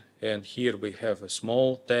 Augustine, and here we have a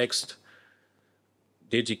small text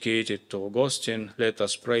dedicated to Augustine. Let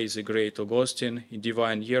us praise the great Augustine,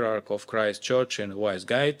 divine hierarch of Christ Church and wise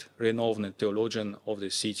guide, renowned theologian of the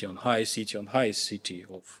city on high, city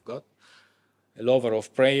of God, a lover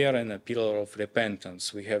of prayer and a pillar of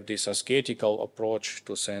repentance. We have this ascetical approach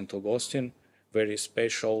to St. Augustine, very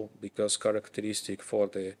special because characteristic for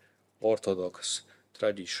the Orthodox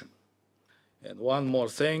tradition. And one more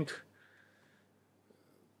thing,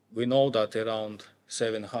 we know that around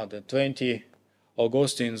 720,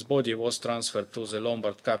 Augustine's body was transferred to the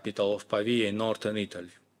Lombard capital of Pavia in northern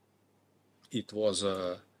Italy. It was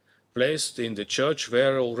placed in the church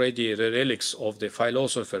where already the relics of the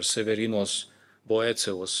philosopher Severinus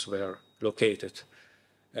Boethius were located.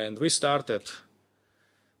 And we started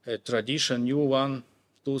a tradition, new one,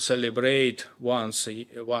 to celebrate once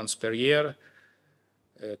per year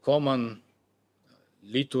a common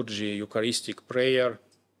liturgy, Eucharistic prayer,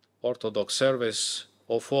 Orthodox service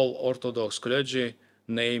of all Orthodox clergy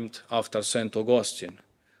named after St. Augustine.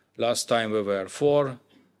 Last time we were 4,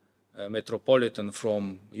 a metropolitan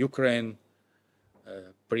from Ukraine,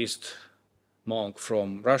 a priest monk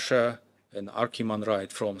from Russia, an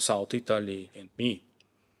archimandrite from South Italy, and me.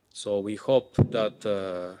 So we hope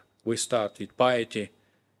that we start with piety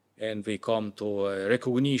and we come to a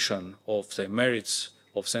recognition of the merits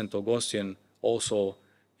of St. Augustine also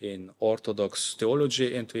in Orthodox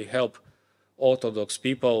theology, and we help Orthodox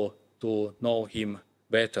people to know him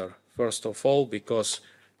better. First of all, because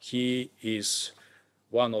he is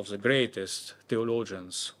one of the greatest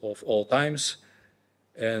theologians of all times,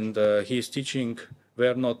 and his teaching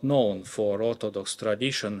were not known for Orthodox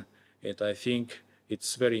tradition, and I think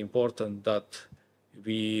it's very important that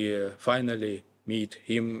we finally meet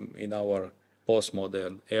him in our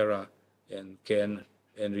postmodern era and can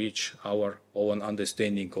enrich our own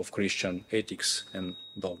understanding of Christian ethics and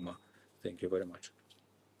dogma. Thank you very much.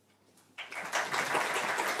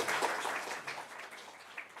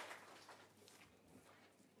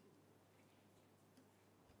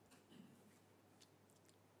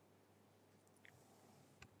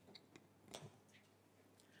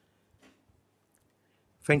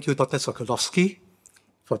 Thank you, Dr. Sokolowski,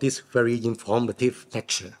 for this very informative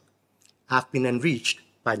lecture. I've been enriched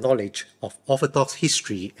by knowledge of Orthodox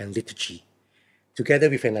history and liturgy,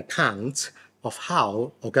 together with an account of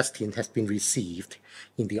how Augustine has been received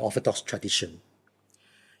in the Orthodox tradition.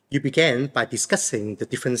 You began by discussing the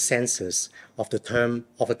different senses of the term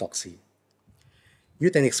orthodoxy.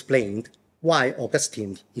 You then explained why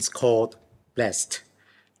Augustine is called blessed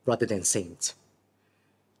rather than saint.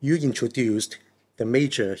 You introduced the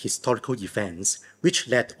major historical events which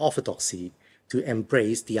led Orthodoxy to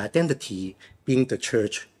embrace the identity being the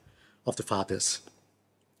Church of the Fathers.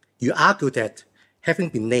 You argued that having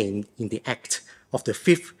been named in the Act of the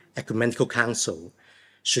Fifth Ecumenical Council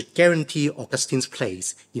should guarantee Augustine's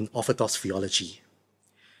place in Orthodox theology.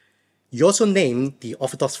 You also named the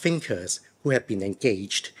Orthodox thinkers who have been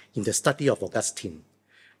engaged in the study of Augustine,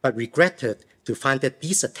 but regretted to find that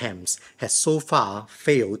these attempts have so far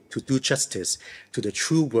failed to do justice to the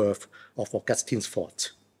true worth of Augustine's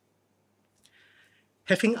thought.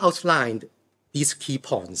 Having outlined these key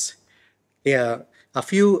points, there are a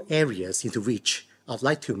few areas into which I'd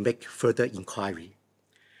like to make further inquiry.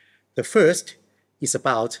 The first is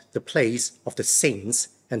about the place of the saints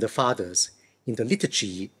and the fathers in the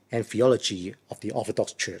liturgy and theology of the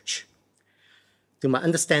Orthodox Church. To my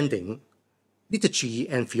understanding, liturgy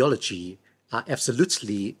and theology are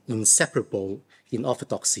absolutely inseparable in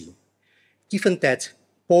Orthodoxy, given that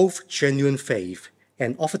both genuine faith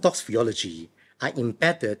and Orthodox theology are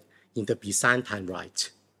embedded in the Byzantine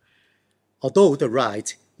Rite. Although the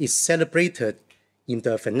Rite is celebrated in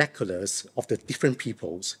the vernaculars of the different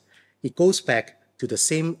peoples, it goes back to the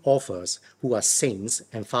same authors who are saints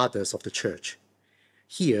and fathers of the Church.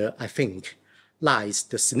 Here, I think, lies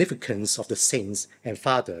the significance of the saints and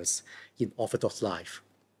fathers in Orthodox life.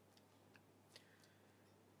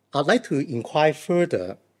 I'd like to inquire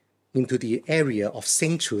further into the area of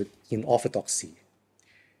sainthood in Orthodoxy.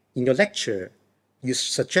 In your lecture, you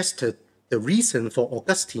suggested the reason for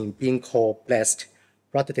Augustine being called blessed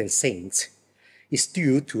rather than saint is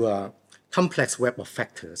due to a complex web of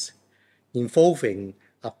factors involving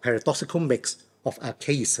a paradoxical mix of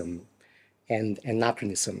archaism and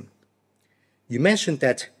anachronism. You mentioned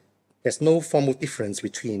that there's no formal difference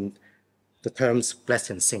between the terms blessed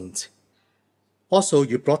and saint. Also,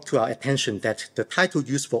 you brought to our attention that the title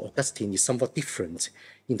used for Augustine is somewhat different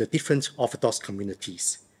in the different Orthodox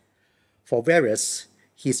communities. For whereas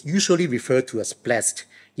he is usually referred to as blessed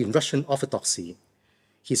in Russian Orthodoxy,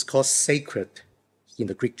 he is called sacred in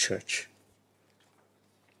the Greek Church.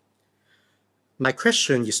 My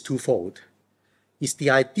question is twofold. Is the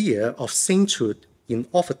idea of sainthood in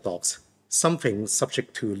Orthodox something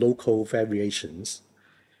subject to local variations?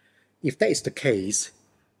 If that is the case,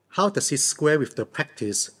 how does it square with the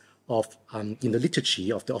practice of, in the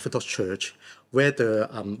liturgy of the Orthodox Church, where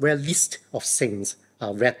lists of saints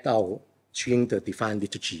are read out during the divine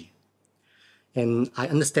liturgy? And I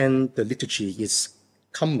understand the liturgy is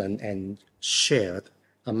common and shared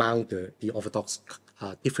among the Orthodox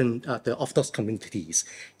the Orthodox communities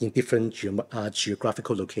in different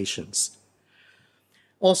geographical locations.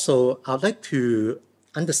 Also, I'd like to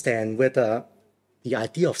understand whether the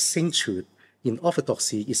idea of sainthood in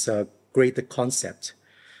Orthodoxy is a greater concept,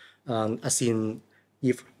 as in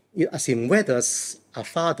whether a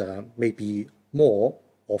father may be more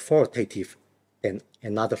authoritative than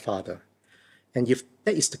another father. And if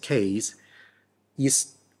that is the case,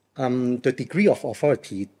 is the degree of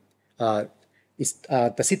authority,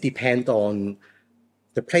 does it depend on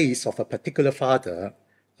the place of a particular father,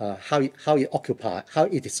 how it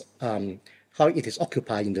is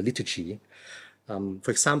occupied in the liturgy?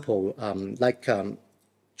 For example,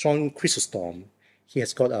 John Chrysostom, he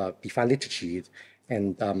has got a divine liturgy,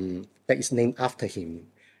 and that is named after him.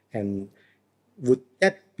 And would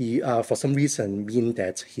that be, for some reason, mean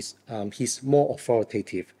that he's more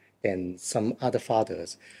authoritative than some other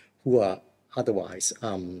fathers who are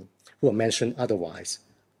mentioned otherwise?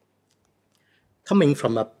 Coming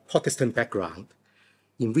from a Protestant background,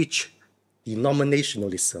 in which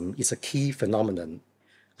denominationalism is a key phenomenon,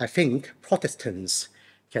 I think Protestants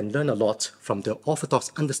can learn a lot from the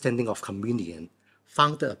Orthodox understanding of communion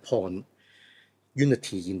founded upon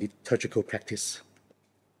unity in liturgical practice.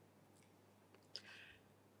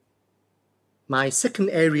 My second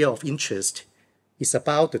area of interest is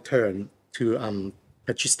about the turn to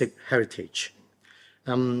patristic heritage.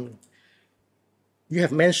 You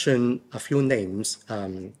have mentioned a few names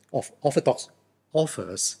of Orthodox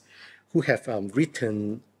authors who have who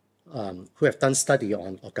have done study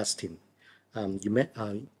on Augustine.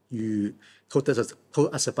 You told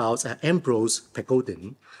us about Ambrose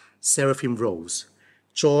Pagodin, Seraphim Rose,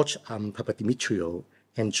 George Papadimitriou,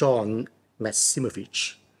 and John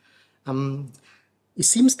Maximovich. It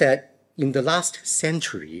seems that in the last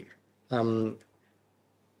century,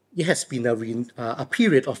 it has been a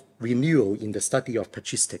period of renewal in the study of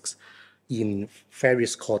patristics in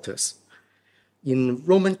various quarters. In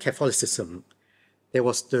Roman Catholicism, there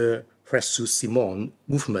was the Chrysostom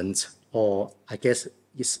movement, or I guess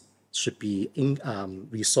it should be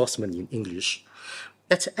ressourcement in English,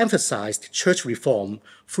 that emphasized church reform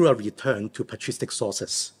through a return to patristic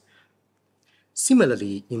sources.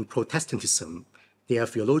 Similarly, in Protestantism, there are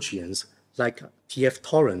theologians like T.F.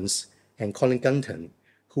 Torrance and Colin Gunton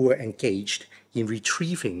who were engaged in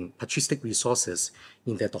retrieving patristic resources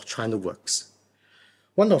in their doctrinal works.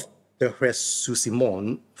 One of the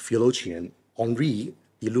Chrysostom theologian, Henri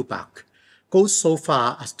de Lubac, goes so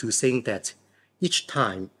far as to saying that each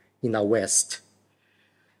time in our West,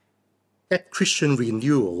 that Christian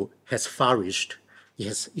renewal has flourished,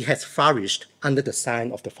 it has flourished under the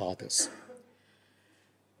sign of the Fathers.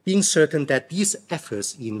 Being certain that these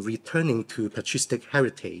efforts in returning to patristic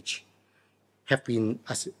heritage have been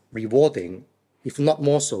as rewarding, if not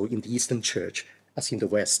more so, in the Eastern Church as in the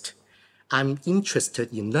West, I'm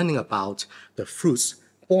interested in learning about the fruits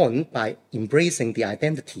born by embracing the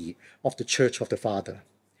identity of the Church of the Father.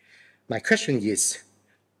 My question is,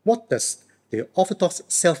 what does the Orthodox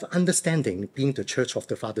self-understanding being the Church of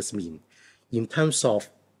the Fathers mean in terms of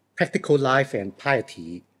practical life and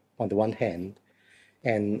piety on the one hand,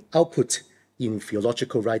 and output in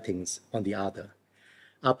theological writings on the other?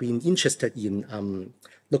 I've been interested in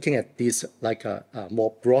looking at this like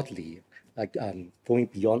more broadly, like going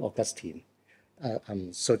beyond Augustine,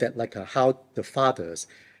 so that like how the Fathers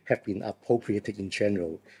have been appropriated in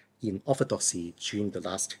general in Orthodoxy during the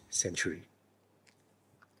last century.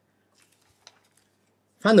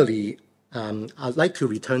 Finally, I'd like to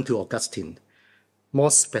return to Augustine,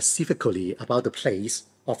 more specifically about the place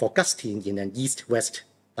of Augustine in an East-West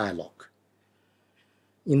dialogue.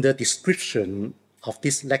 In the description of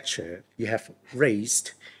this lecture, you have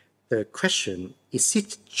raised the question, is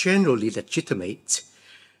it generally legitimate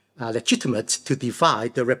to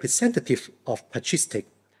divide the representative of patristic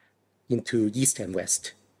into East and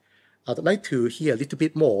West? I'd like to hear a little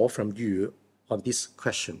bit more from you on this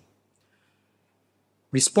question.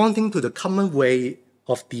 Responding to the common way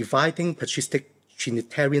of dividing patristic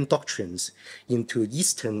Trinitarian doctrines into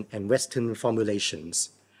Eastern and Western formulations,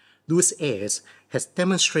 Louis Ayres has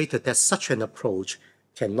demonstrated that such an approach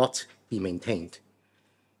cannot be maintained.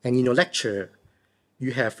 And in your lecture,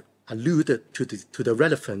 you have alluded to the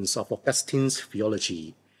relevance of Augustine's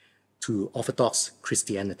theology to Orthodox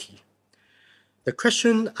Christianity. The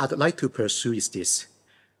question I'd like to pursue is this.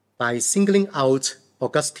 By singling out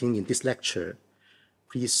Augustine in this lecture,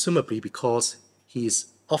 presumably because he is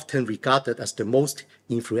often regarded as the most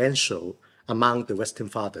influential among the Western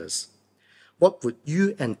Fathers, what would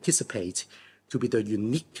you anticipate to be the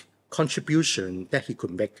unique contribution that he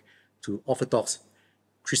could make to Orthodox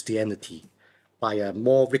Christianity by a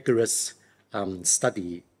more rigorous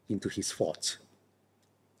study into his thoughts?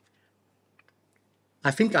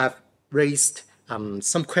 I think I've raised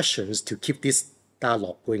some questions to keep this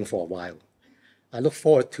dialogue going for a while. I look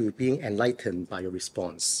forward to being enlightened by your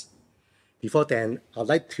response. Before then, I'd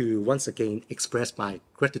like to once again express my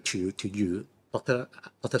gratitude to you, Dr.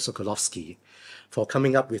 Sokolovsky, for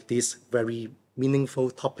coming up with this very meaningful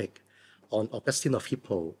topic on Augustine of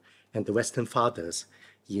Hippo and the Western Fathers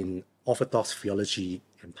in Orthodox Theology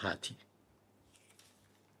and Piety.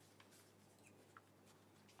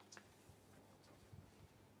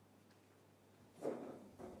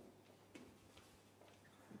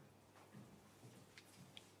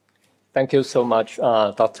 Thank you so much,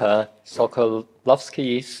 Dr.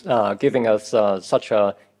 Sokolovsky, giving us such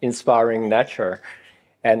an inspiring lecture,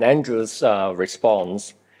 and Andrew's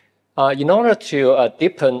response. In order to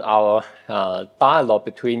deepen our dialogue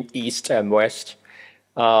between East and West,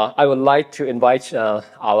 I would like to invite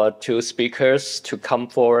our two speakers to come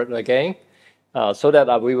forward again, so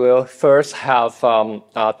that we will first have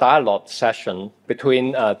a dialogue session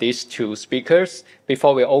between these two speakers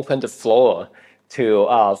before we open the floor to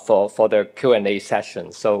for the Q&A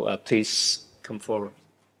session. So please come forward.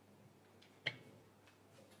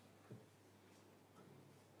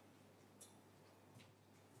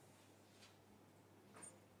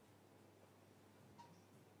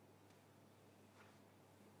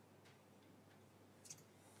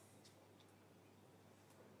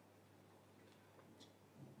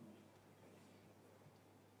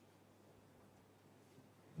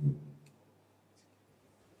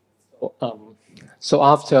 So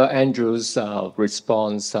after Andrew's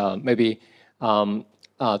response, maybe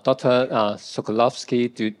Dr.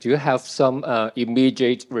 Sokolovsky, do you have some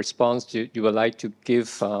immediate response you would like to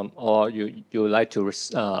give, or you would like to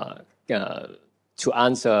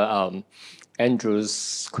answer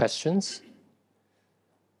Andrew's questions?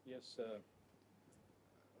 Yes,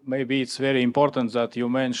 maybe it's very important that you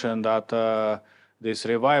mentioned that this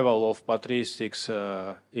revival of patristics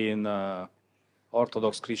in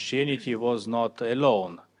Orthodox Christianity was not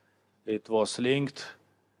alone. It was linked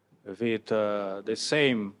with the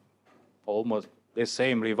same, almost the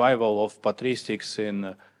same revival of patristics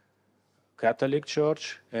in Catholic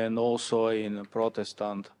Church and also in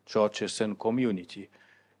Protestant churches and community.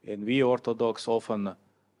 And we Orthodox often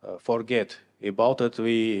forget about it,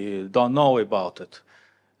 we don't know about it.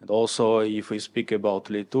 And also if we speak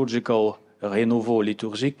about liturgical, renouveau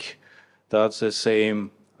liturgique, that's the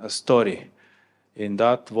same story. And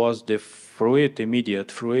that was the fruit,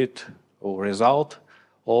 immediate fruit or result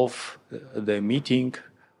of the meeting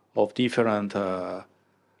of different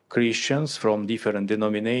Christians from different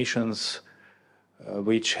denominations,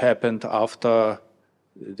 which happened after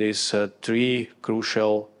these three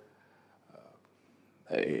crucial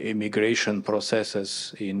immigration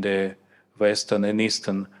processes in the Western and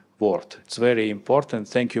Eastern world. It's very important.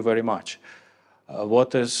 Thank you very much.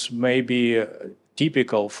 What is maybe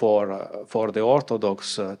typical for the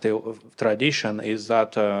Orthodox tradition is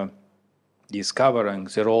that discovering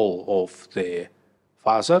the role of the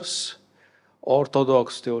fathers,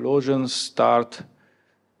 Orthodox theologians start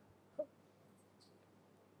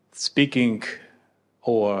speaking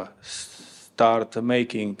or start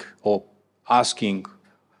making or asking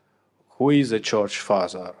who is the church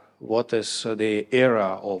father, what is the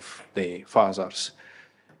era of the fathers.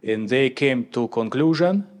 And they came to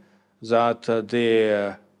conclusion that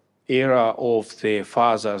the era of the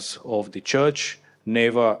fathers of the church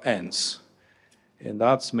never ends. And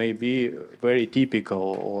that's maybe very typical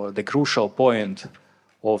or the crucial point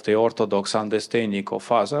of the Orthodox understanding of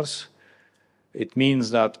fathers. It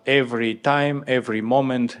means that every time, every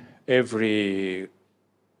moment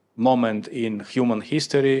in human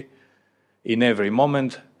history, in every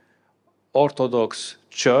moment, Orthodox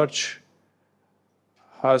Church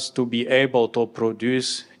has to be able to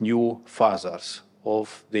produce new fathers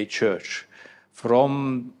of the Church.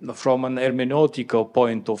 From an hermeneutical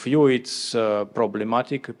point of view, it's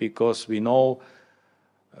problematic because we know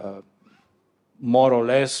more or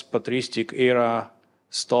less patristic era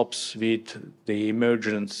stops with the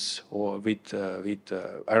emergence or with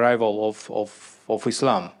arrival of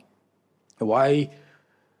Islam. Why?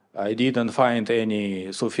 I didn't find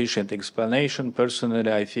any sufficient explanation.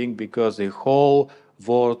 Personally, I think because the whole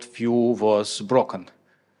world view was broken.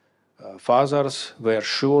 Fathers were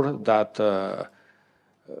sure that a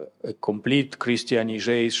complete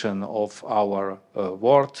Christianization of our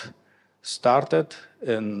world started,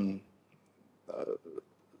 and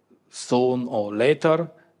soon or later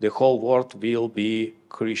the whole world will be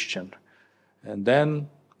Christian. And then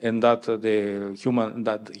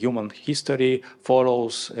that human history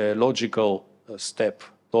follows a logical step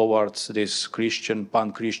towards this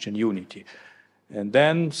pan-Christian unity. And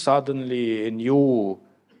then suddenly a new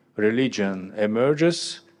religion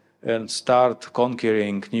emerges and start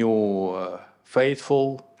conquering new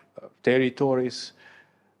faithful territories,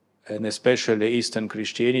 and especially Eastern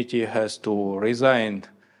Christianity has to resign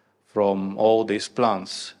from all these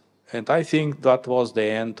plans. And I think that was the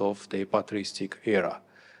end of the patristic era.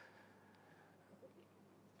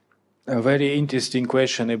 A very interesting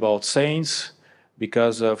question about saints,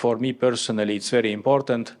 because for me personally it's very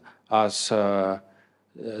important. As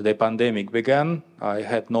the pandemic began, I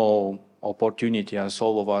had no opportunity, as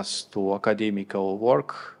all of us, to academical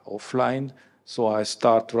work offline, so I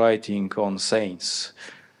start writing on saints.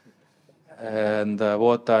 And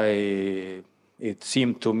it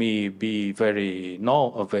seemed to me be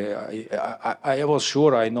I was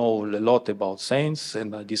sure I know a lot about saints,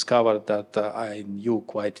 and I discovered that I knew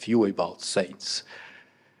quite few about saints.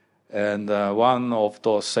 And one of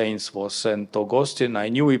those saints was Saint Augustine. I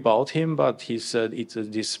knew about him, but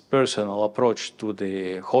this personal approach to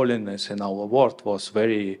the holiness in our world was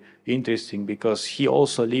very interesting, because he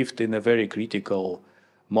also lived in a very critical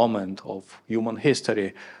moment of human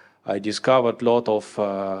history. I discovered a lot of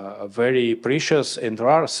very precious and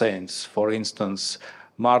rare saints. For instance,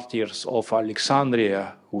 martyrs of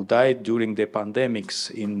Alexandria who died during the pandemics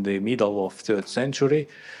in the middle of 3rd century,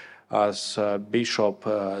 as Bishop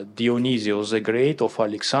Dionysius the Great of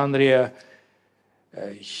Alexandria.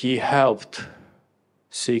 He helped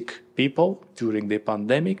sick people during the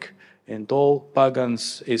pandemic, and all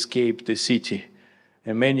pagans escaped the city.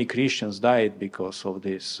 And many Christians died because of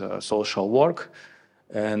this social work.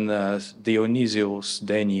 And Dionysius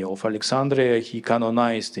Deni of Alexandria, he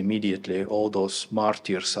canonized immediately all those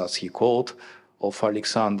martyrs, as he called, of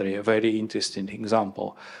Alexandria. Very interesting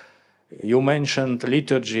example. You mentioned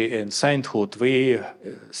liturgy and sainthood. We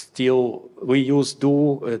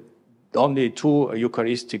do only two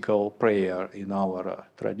Eucharistical prayer in our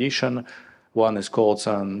tradition. One is called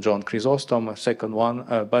St. John Chrysostom, second one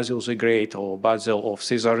Basil the Great or Basil of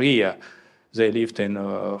Caesarea. They lived in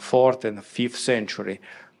 4th and 5th century.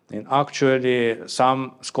 And actually,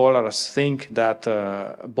 some scholars think that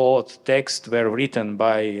both texts were written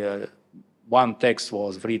by, one text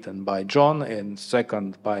was written by John and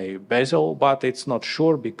second by Basil, but it's not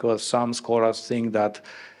sure because some scholars think that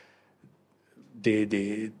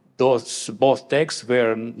those both texts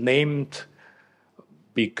were named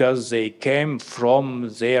because they came from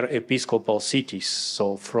their episcopal cities.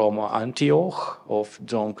 So from Antioch of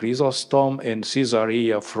John Chrysostom and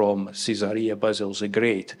Caesarea from Caesarea Basil the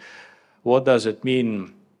Great. What does it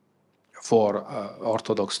mean for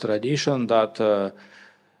Orthodox tradition that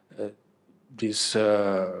this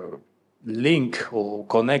link or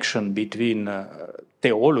connection between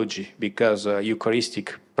theology, because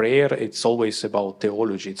Eucharistic prayer, it's always about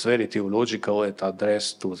theology. It's very theological. It's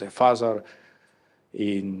addressed to the Father,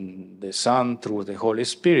 in the Son, through the Holy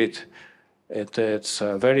Spirit. It's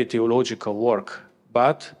a very theological work,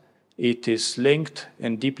 but it is linked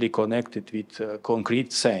and deeply connected with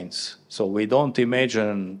concrete saints. So we don't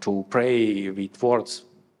imagine to pray with words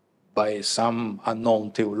by some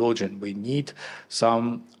unknown theologian. We need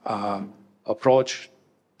some approach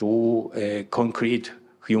to a concrete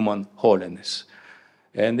human holiness.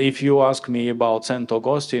 And if you ask me about St.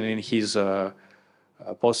 Augustine and his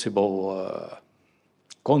possible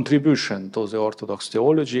contribution to the Orthodox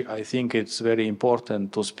theology, I think it's very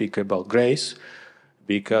important to speak about grace,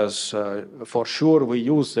 because for sure we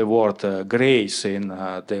use the word grace in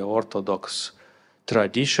the Orthodox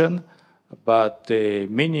tradition, but the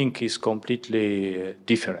meaning is completely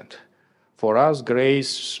different. For us,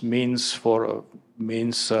 grace means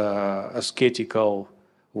ascetical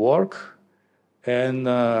work and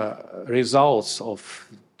results of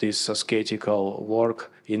this ascetical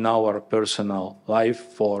work in our personal life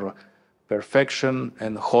for perfection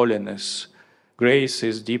and holiness. Grace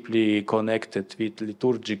is deeply connected with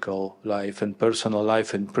liturgical life and personal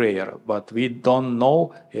life and prayer, but we don't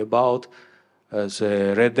know about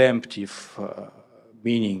the redemptive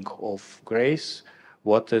meaning of grace,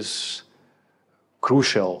 what is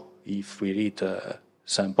crucial. If we read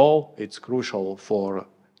St. Paul, it's crucial for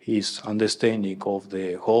his understanding of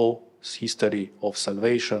the whole history of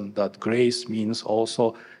salvation, that grace means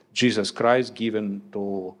also Jesus Christ given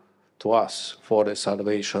to us for the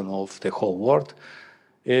salvation of the whole world.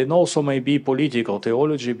 And also maybe political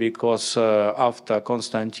theology, because after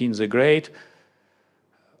Constantine the Great,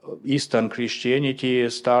 Eastern Christianity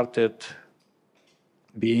started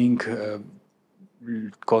being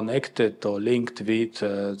connected or linked with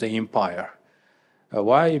the empire.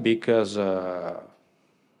 Why? Because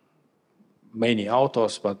many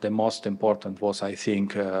authors, but the most important was, I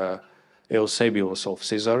think, Eusebius of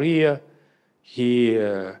Caesarea. He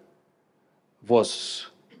was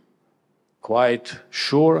quite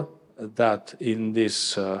sure that in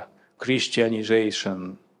this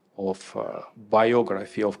Christianization of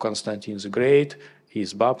biography of Constantine the Great,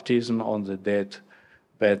 his baptism on the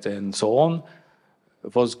deathbed and so on,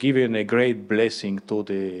 was given a great blessing to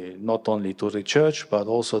not only to the church, but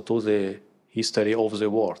also to the history of the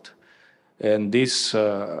world. And this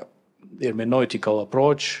hermeneutical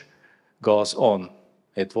approach goes on.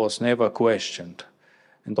 It was never questioned.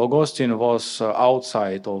 And Augustine was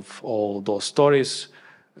outside of all those stories.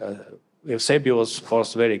 Eusebius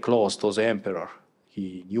was very close to the emperor.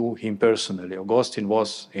 He knew him personally. Augustine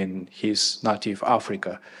was in his native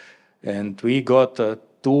Africa. And we got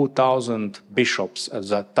 2,000 bishops at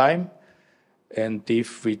that time. And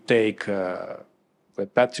if we take a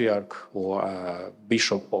patriarch or a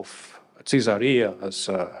bishop of Caesarea as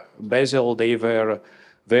Basil, they were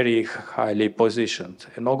very highly positioned.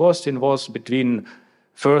 And Augustine was between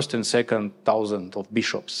first and second thousand of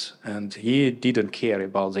bishops, and he didn't care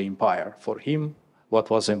about the empire. For him,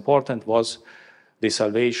 what was important was the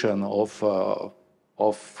salvation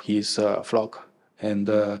of his flock. And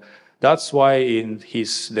that's why in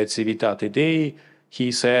his De Civitate Dei,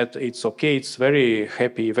 he said, it's okay, it's very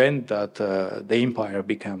happy event that the empire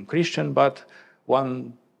became Christian, but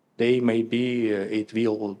one day maybe it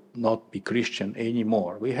will not be Christian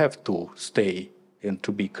anymore. We have to stay and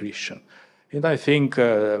to be Christian. And I think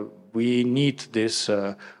we need this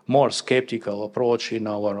more skeptical approach in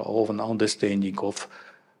our own understanding of,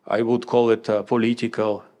 I would call it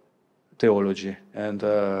political theology. And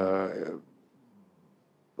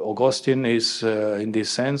Augustine is, in this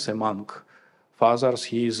sense, among fathers,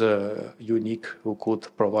 he is unique who could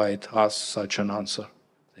provide us such an answer.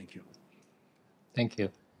 Thank you. Thank you.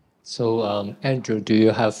 So, Andrew, do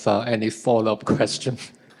you have any follow-up question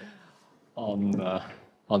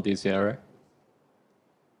on this area?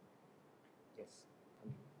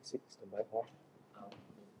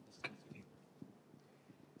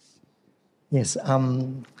 Yes.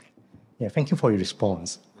 Yeah. Thank you for your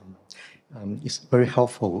response. It's very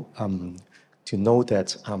helpful to know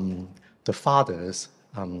that the fathers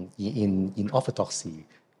in Orthodoxy,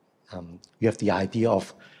 you have the idea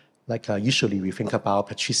of, like usually we think about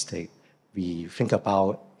patristic, we think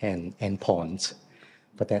about an endpoint,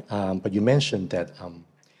 but you mentioned that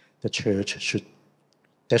the church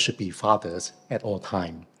there should be fathers at all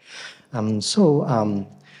time. So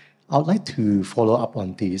I would like to follow up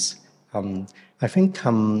on this. I think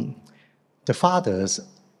the fathers'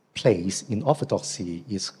 place in Orthodoxy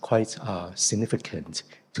is quite significant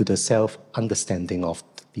to the self-understanding of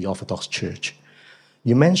the Orthodox Church.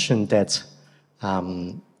 You mentioned that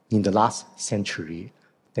in the last century,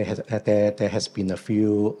 there has been a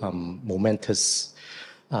few momentous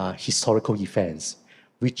historical events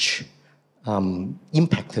which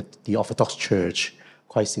impacted the Orthodox Church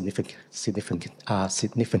quite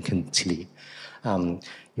significantly.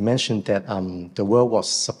 You mentioned that the world was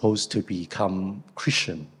supposed to become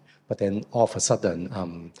Christian, but then all of a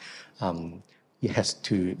sudden it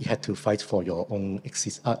had to fight for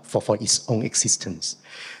for its own existence.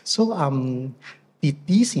 So did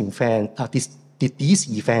these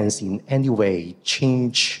events in any way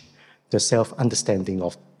change the self-understanding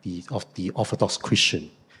of the Orthodox Christian,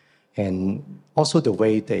 and also the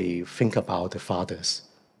way they think about the fathers?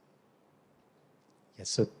 Yes,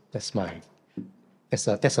 so that's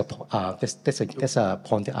a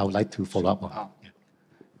point that I would like to follow up on.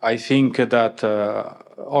 I think that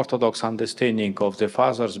Orthodox understanding of the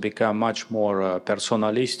fathers become much more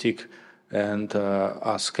personalistic and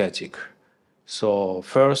ascetic. So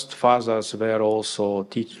first, fathers were also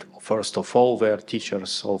first of all were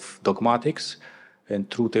teachers of dogmatics and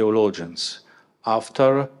true theologians.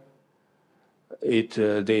 After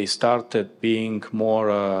they started being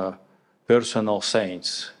more personal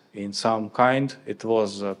saints. In some kind, it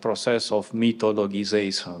was a process of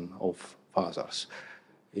mythologization of fathers.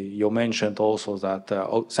 You mentioned also that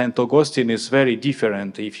St. Augustine is very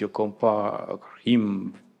different if you compare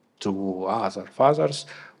him to other fathers.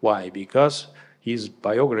 Why? Because his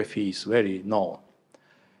biography is very known.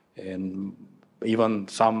 And even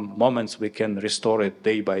some moments we can restore it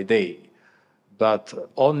day by day. But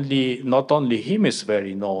not only him is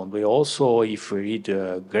very known, we also, if we read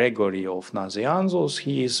Gregory of Nazianzus,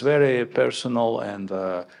 he is very personal, and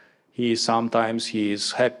sometimes he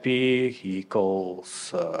is happy, he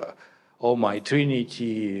calls, oh my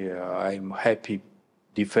Trinity, I'm happy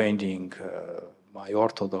defending my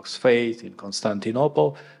Orthodox faith in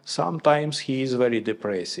Constantinople. Sometimes he is very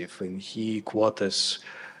depressive, and he quotes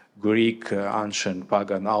Greek ancient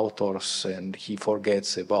pagan authors, and he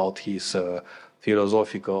forgets about his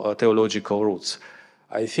theological roots.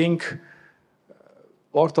 I think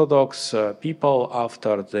Orthodox people,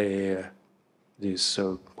 after this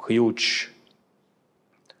huge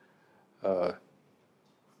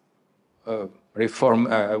reform,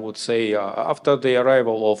 I would say, after the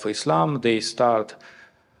arrival of Islam, they start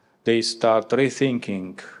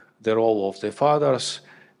rethinking the role of the fathers,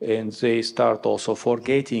 and they start also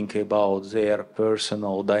forgetting about their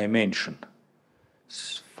personal dimension.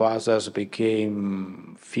 Fathers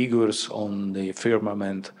became figures on the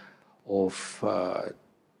firmament of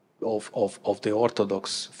the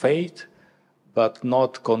Orthodox faith, but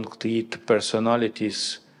not concrete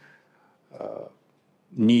personalities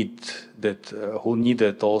who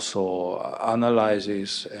needed also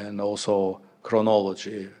analysis and also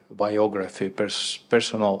chronology, biography,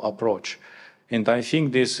 personal approach. And I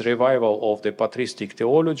think this revival of the patristic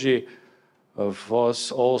theology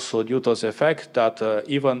was also due to the fact that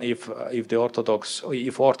even if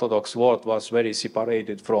Orthodox world was very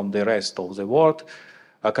separated from the rest of the world,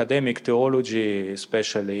 academic theology,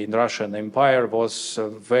 especially in Russian Empire, was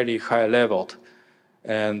very high leveled.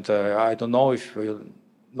 And I don't know if you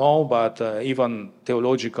know, but even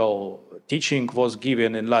theological teaching was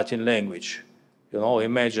given in Latin language. You know,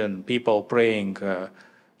 imagine people praying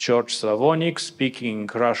Church Slavonic, speaking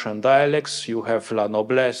Russian dialects. You have la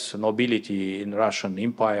noblesse, nobility in Russian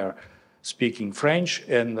Empire, speaking French,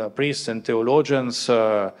 and priests and theologians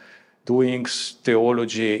doing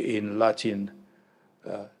theology in Latin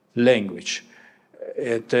language.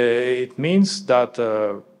 It means that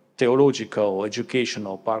theological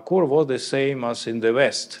educational parcours was the same as in the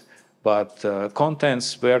West, but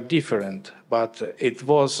contents were different. But it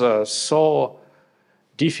was so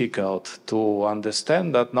difficult to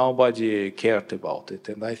understand that nobody cared about it.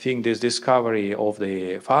 And I think this discovery of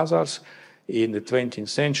the fathers in the 20th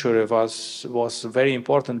century was very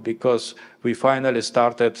important, because we finally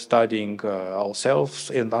started studying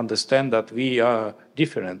ourselves and understand that we are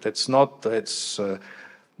different. It's not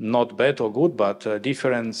bad or good, but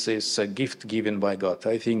difference is a gift given by God.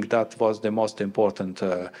 I think that was the most important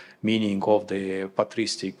meaning of the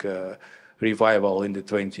patristic revival in the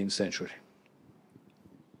 20th century.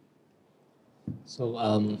 So,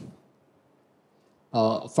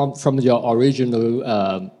 from your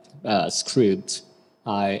original script,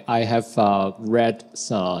 I have read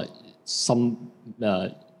some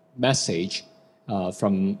message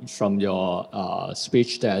from your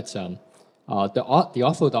speech that the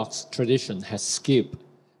Orthodox tradition has skipped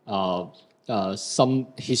some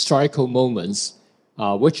historical moments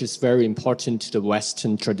which is very important to the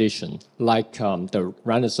Western tradition, like the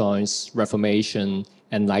Renaissance, Reformation,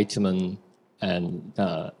 Enlightenment, and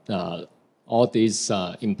all these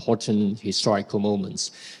important historical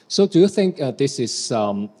moments. So do you think this is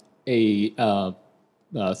a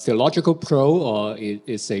theological pro, or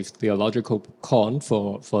is a theological con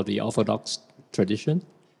for the Orthodox tradition?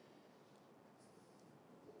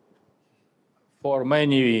 For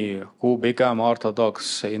many who become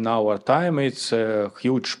Orthodox in our time, it's a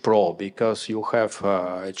huge pro, because you have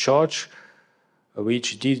a church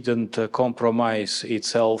which didn't compromise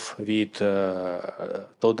itself with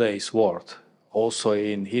today's world. Also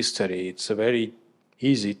in history, it's very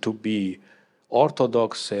easy to be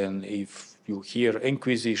Orthodox, and if you hear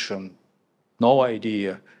Inquisition, no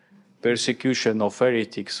idea, persecution of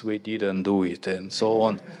heretics, we didn't do it, and so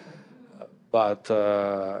on. But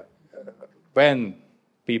when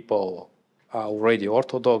people are already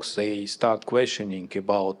Orthodox, they start questioning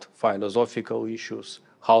about philosophical issues,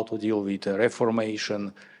 how to deal with the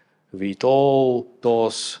Reformation, with all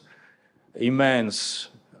those immense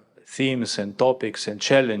themes and topics and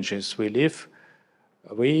challenges we live.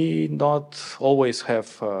 We not always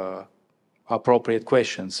have appropriate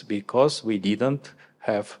questions, because we didn't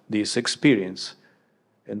have this experience.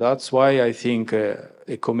 And that's why I think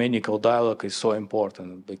ecumenical dialogue is so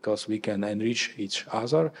important, because we can enrich each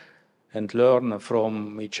other and learn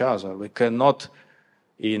from each other. We cannot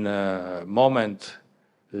in a moment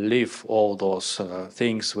live all those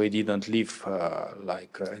things we didn't live,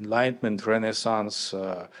 like Enlightenment, Renaissance,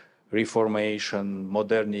 Reformation,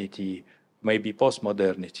 modernity, maybe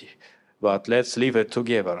postmodernity. But let's live it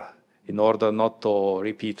together in order not to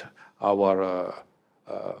repeat our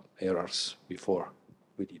errors we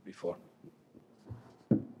did before.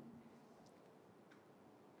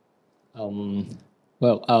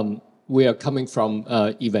 We are coming from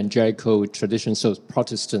evangelical tradition, so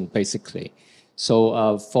Protestant basically.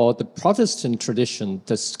 So for the Protestant tradition,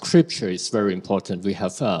 the scripture is very important. We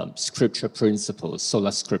have scripture principles, sola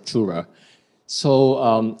scriptura.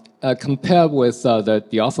 So compared with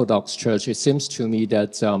the Orthodox Church, it seems to me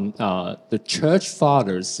that the Church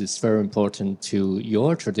Fathers is very important to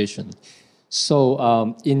your tradition.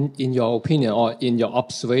 So in your opinion, or in your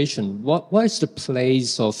observation, what is the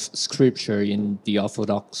place of Scripture in the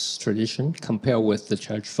Orthodox tradition compared with the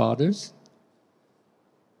Church Fathers?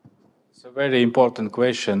 It's a very important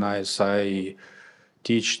question, as I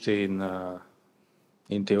teach in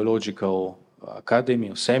theological academy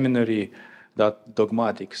or seminary, that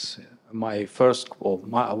dogmatics.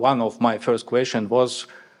 One of my first questions was,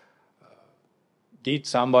 did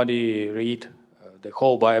somebody read the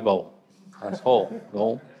whole Bible as whole?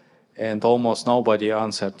 No? And almost nobody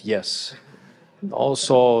answered yes.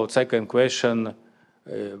 Also, second question,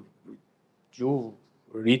 you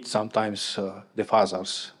read sometimes the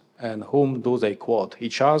fathers, and whom do they quote?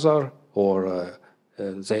 Each other or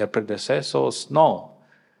their predecessors? No.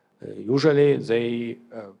 Usually they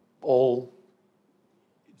all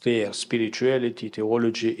their spirituality,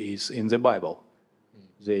 theology is in the Bible.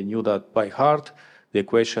 They knew that by heart. The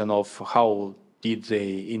question of how did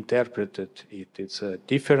they interpret it, it's a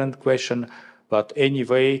different question. But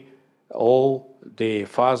anyway, all the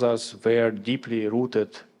fathers were deeply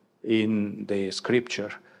rooted in the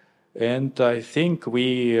scripture. And I think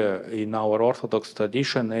we, in our Orthodox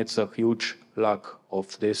tradition, it's a huge lack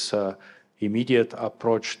of this immediate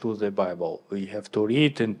approach to the Bible. We have to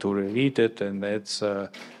read and to reread it, and it's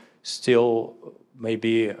still,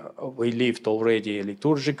 maybe we lived already a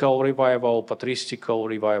liturgical revival, patristical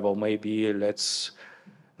revival. Maybe let's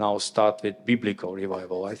now start with biblical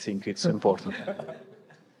revival. I think it's important.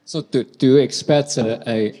 So do you expect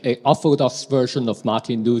a Orthodox version of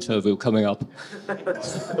Martin Luther will coming up?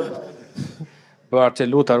 Martin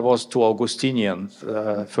Luther was too Augustinian.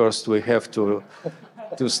 First, we have to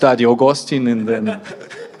study Augustine, and then.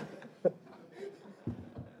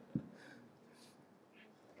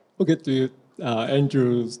 Okay.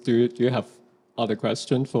 Andrew, do you have other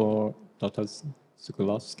question for Dr.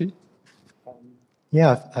 Sokolowski?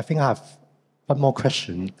 Yeah, I think I have one more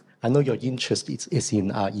question. I know your interest is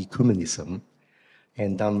in ecumenism.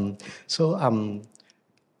 And I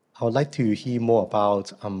would like to hear more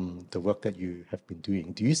about the work that you have been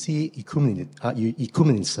doing. Do you see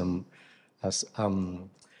ecumenism as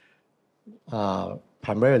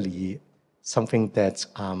primarily something that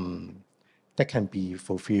can be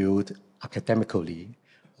fulfilled academically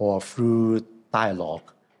or through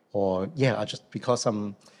dialogue? Or just because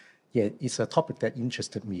it's a topic that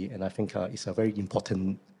interested me, and I think it's a very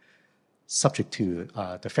important subject to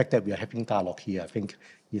the fact that we are having dialogue here. I think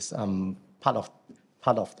is part of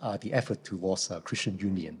the effort towards Christian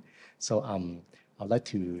union. So I'd like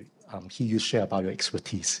to hear you share about your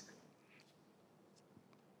expertise.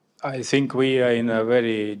 I think we are in a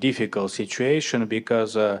very difficult situation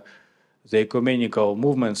because the ecumenical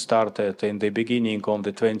movement started in the beginning of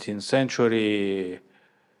the 20th century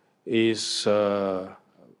is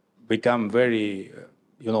become very,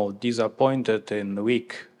 disappointed and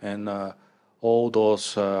weak, and all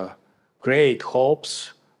those great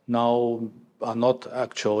hopes now are not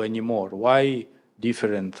actual anymore. Why?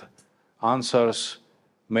 Different answers.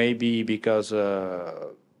 Maybe because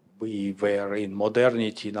we were in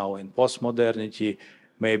modernity, now in postmodernity.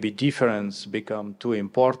 Maybe difference become too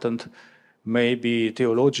important. Maybe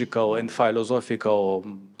theological and philosophical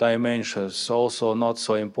dimensions also not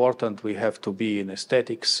so important. We have to be in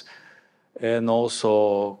aesthetics, and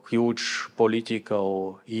also huge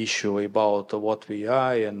political issue about what we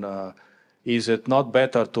are, and is it not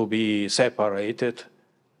better to be separated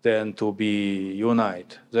than to be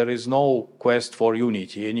united? There is no quest for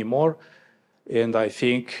unity anymore, and I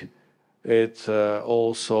think it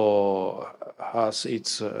also has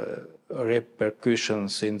its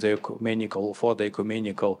repercussions in the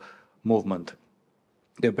ecumenical movement.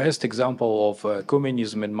 The best example of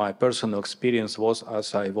ecumenism in my personal experience was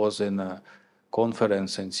as I was in a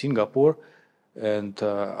conference in Singapore, and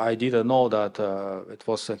I didn't know that it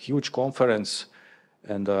was a huge conference,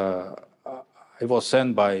 and I was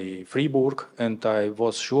sent by Fribourg, and I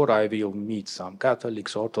was sure I will meet some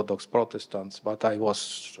Catholics, Orthodox, Protestants, but I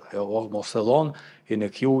was almost alone in a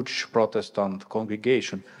huge Protestant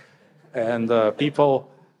congregation. And people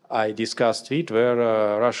I discussed with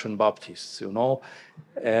were Russian Baptists,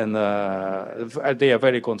 and they are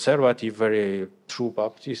very conservative, very true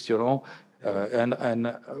Baptists,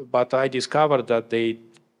 but I discovered that they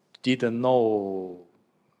didn't know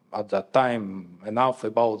at that time enough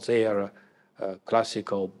about their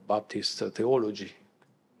classical Baptist theology.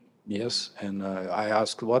 Yes, and I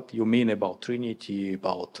asked, what you mean about Trinity,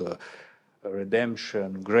 about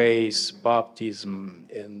redemption, grace, baptism,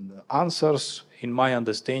 and answers, in my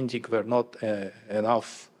understanding, were not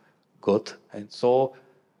enough good. And so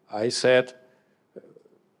I said,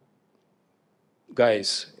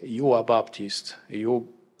 guys, you are Baptist, you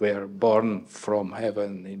were born from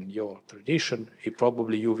heaven in your tradition,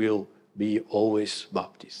 probably you will be always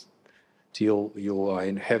Baptist till you are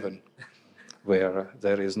in heaven, where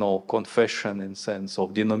there is no confession in sense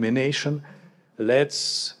of denomination.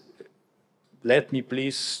 Let me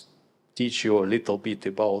please teach you a little bit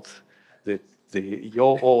about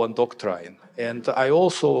your own doctrine. And I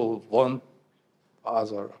also want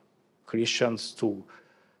other Christians to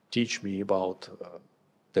teach me about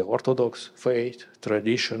the Orthodox faith,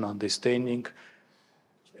 tradition, understanding.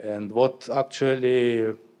 And what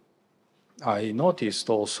actually I noticed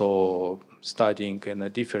also studying in a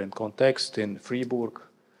different context in Fribourg,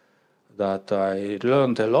 that I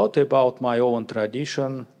learned a lot about my own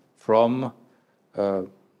tradition from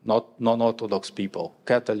not non-Orthodox people,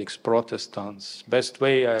 Catholics, Protestants. Best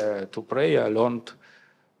way to pray I learned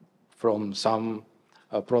from some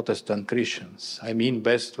Protestant Christians. I mean,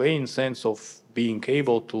 best way in sense of being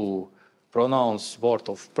able to pronounce word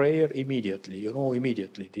of prayer immediately,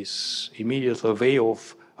 immediately, this immediate way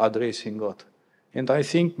of addressing God. And I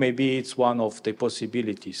think maybe it's one of the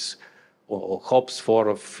possibilities or hopes for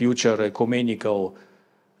a future ecumenical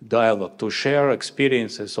dialogue, to share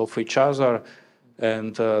experiences of each other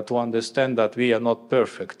and to understand that we are not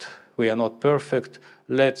perfect. We are not perfect.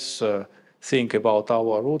 Let's think about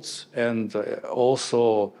our roots and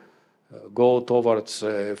also go towards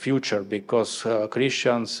future, because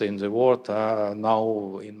Christians in the world are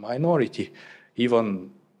now in minority.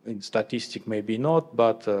 Even in statistic maybe not,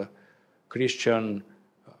 but Christian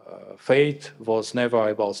faith was never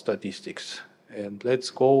about statistics. And let's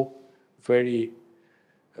go very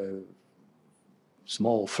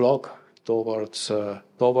small flock towards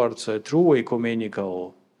a true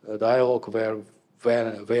ecumenical dialogue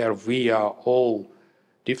where we are all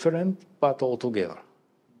different but all together.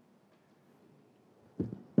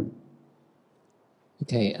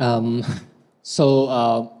 Okay, so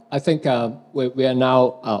I think we are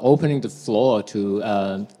now opening the floor to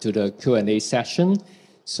the Q&A session.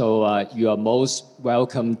 So you are most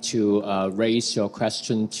welcome to raise your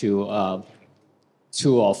question to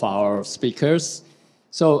two of our speakers.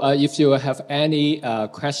 So if you have any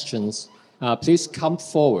questions, please come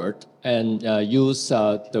forward and use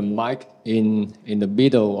the mic in the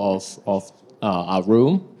middle of our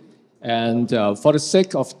room. And for the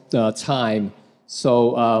sake of the time,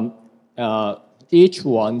 so each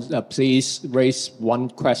one, please raise one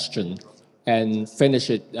question and finish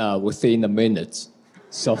it within a minute.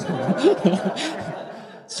 So,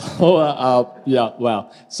 yeah,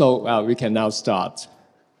 well, so we can now start.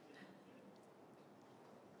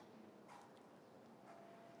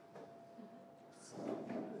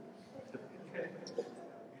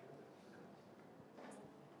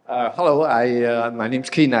 Hello, my name's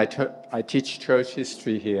Keen. I teach church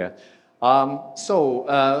history here.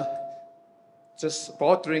 Just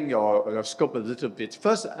broadening your scope a little bit.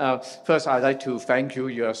 First, I'd like to thank you.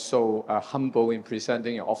 You are so humble in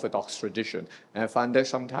presenting your Orthodox tradition. And I find that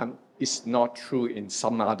sometimes it's not true in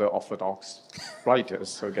some other Orthodox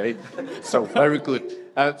writers, okay? So very good.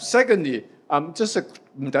 Secondly,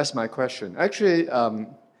 that's my question. Actually,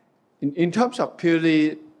 in terms of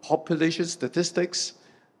purely population statistics,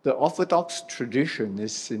 the Orthodox tradition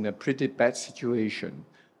is in a pretty bad situation.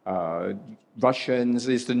 Russians,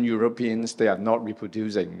 Eastern Europeans, they are not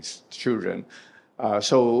reproducing children.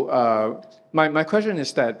 My question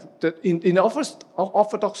is that in the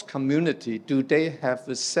Orthodox community, do they have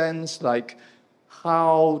a sense like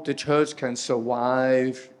how the church can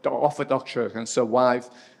survive, the Orthodox Church can survive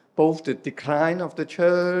both the decline of the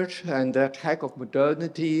church and the attack of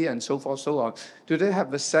modernity and so forth, so on? Do they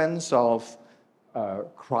have a sense of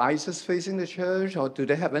crisis facing the church, or do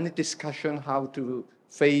they have any discussion how to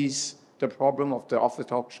face the problem of the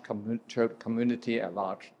Orthodox church community at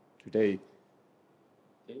large today?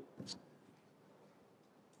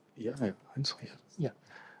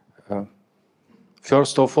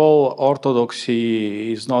 First of all,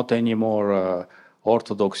 Orthodoxy is not anymore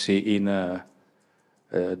Orthodoxy in a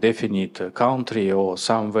definite country or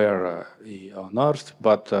somewhere on earth,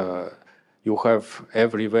 but you have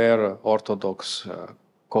everywhere Orthodox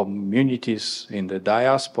communities in the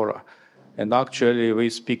diaspora. And actually, we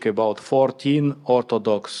speak about 14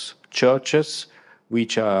 Orthodox churches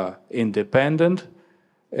which are independent.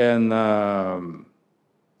 And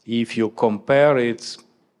if you compare, it's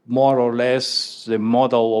more or less the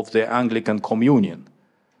model of the Anglican Communion.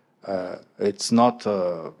 It's not.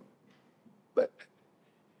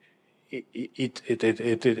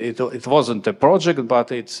 It wasn't a project,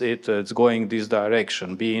 but it's going this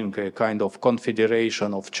direction, being a kind of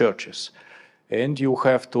confederation of churches. And you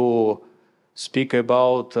have to speak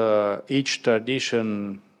about each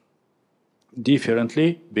tradition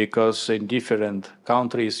differently, because in different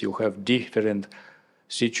countries you have different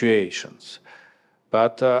situations.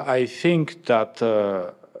 But I think that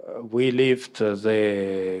we lived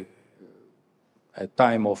a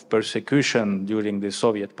time of persecution during the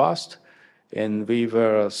Soviet past, and we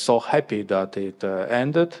were so happy that it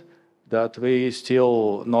ended, that we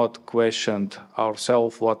still not questioned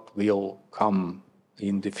ourselves what will come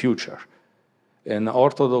in the future. And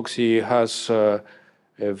Orthodoxy has a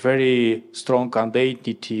very strong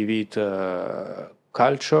identity with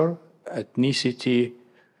culture, ethnicity,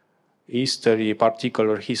 history,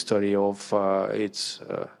 particular history of its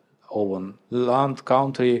own land,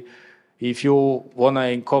 country. If you want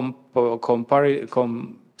to compare,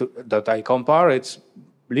 it's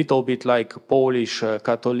little bit like Polish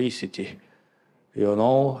Catholicity. You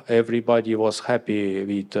know, everybody was happy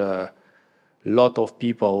with a lot of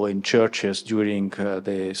people in churches during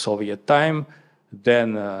the Soviet time.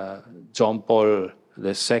 Then John Paul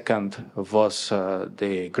II was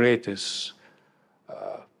the greatest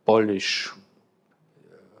Polish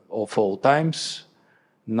of all times.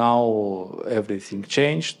 Now everything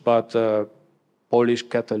changed, but Polish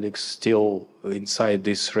Catholics still inside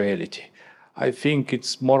this reality. I think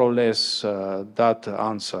it's more or less that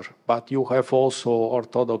answer. But you have also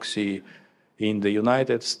Orthodoxy in the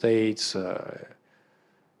United States,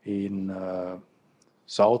 in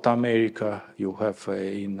South America, you have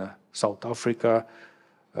in South Africa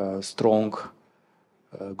strong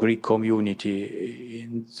Greek community,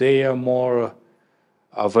 they are more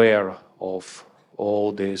aware of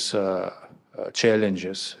all these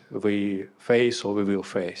challenges we face or we will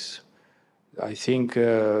face. I think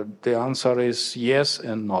the answer is yes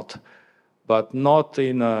and not, but not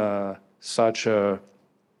in such a,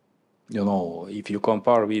 if you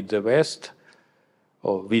compare with the West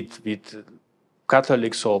or with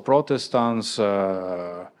Catholics or Protestants,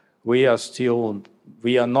 we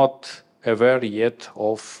are not aware yet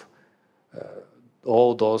of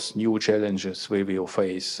all those new challenges we will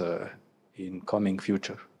face in coming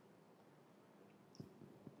future.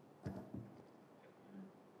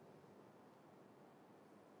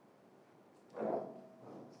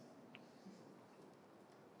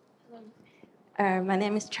 My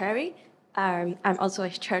name is Cherry. I'm also a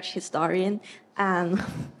church historian. And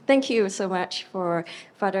thank you so much for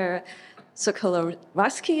Father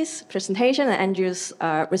Sokolowski's presentation and Andrew's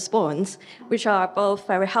response, which are both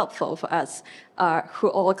very helpful for us, who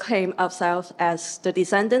all claim ourselves as the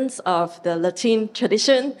descendants of the Latin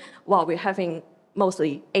tradition, while we're having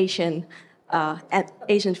mostly Asian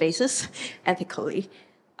faces ethically.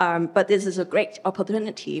 But this is a great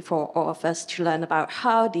opportunity for all of us to learn about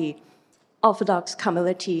how the Orthodox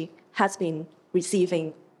community has been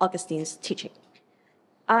receiving Augustine's teaching.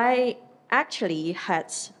 I actually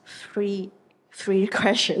had three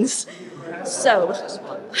questions. So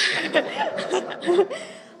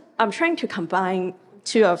I'm trying to combine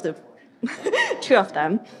two of them.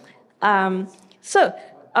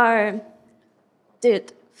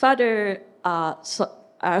 Did Father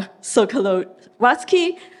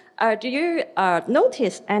Sokolowski, do you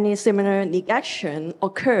notice any similar negation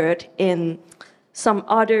occurred in some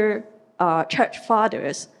other church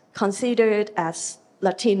fathers considered as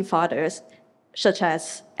Latin fathers, such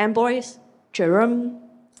as Ambrose, Jerome,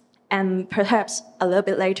 and perhaps a little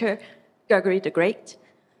bit later, Gregory the Great,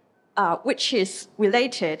 which is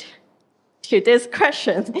related to this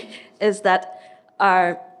question, is that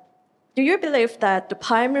do you believe that the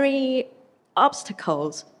primary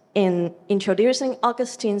obstacles in introducing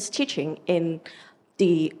Augustine's teaching in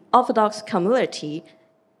the Orthodox community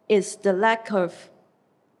is the lack of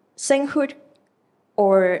sainthood,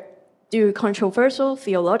 or do controversial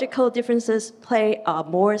theological differences play a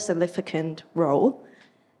more significant role?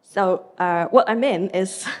 So what I mean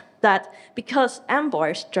is that because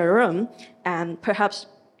Ambrose, Jerome, and perhaps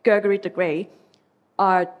Gregory the Great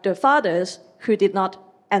are the fathers who did not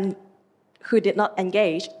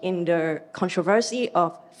engage in the controversy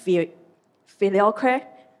of filioque,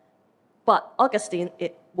 but Augustine,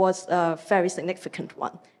 it was a very significant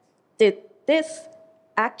one. Did this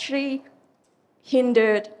actually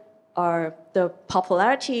hinder the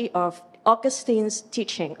popularity of Augustine's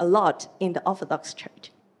teaching a lot in the Orthodox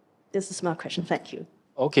Church? This is my question. Thank you.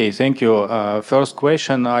 Okay, thank you. First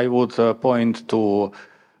question, I would point to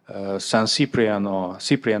San Cyprian or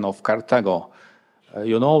Cyprian of Carthago.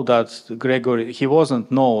 You know that Gregory, he wasn't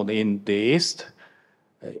known in the East,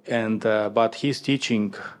 but his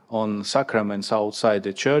teaching on sacraments outside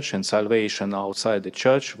the church and salvation outside the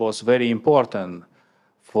church was very important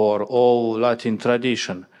for all Latin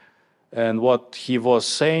tradition. And what he was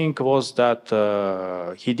saying was that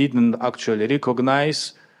he didn't actually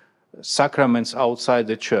recognize sacraments outside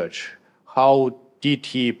the church. How did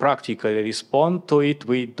he practically respond to it?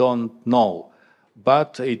 We don't know.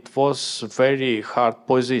 But it was a very hard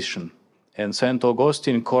position, and St.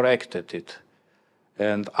 Augustine corrected it.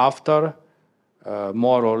 And after,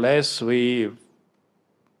 more or less, in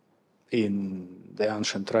the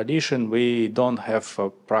ancient tradition, we don't have a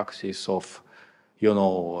practice of,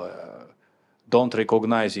 don't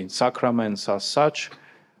recognize in sacraments as such,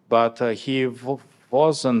 but he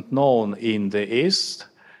wasn't known in the East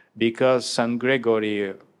because St.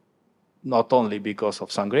 Gregory, not only because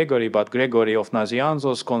of St. Gregory, but Gregory of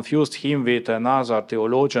Nazianzus confused him with another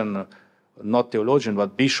theologian, not theologian,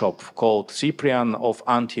 but bishop called Cyprian of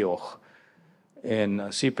Antioch.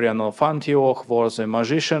 And Cyprian of Antioch was a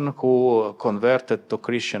magician who converted to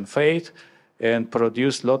Christian faith and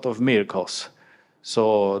produced a lot of miracles.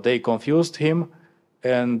 So they confused him,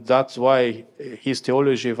 and that's why his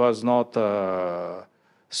theology was not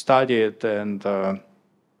studied and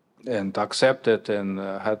accepted and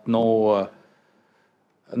had no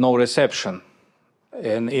reception.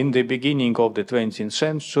 And in the beginning of the 20th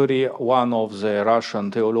century, one of the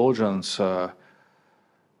Russian theologians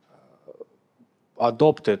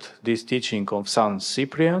adopted this teaching of Saint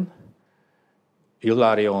Cyprian,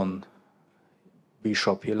 Hilarion,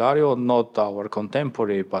 Bishop Hilarion, not our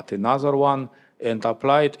contemporary, but another one, and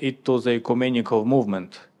applied it to the ecumenical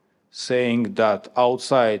movement, saying that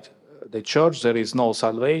outside the church there is no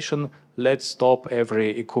salvation, let's stop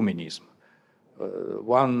every ecumenism.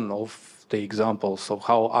 One of the examples of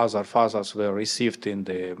how other fathers were received in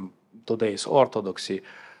today's Orthodoxy.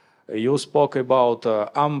 You spoke about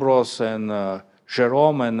Ambrose and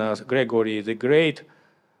Jerome and Gregory the Great.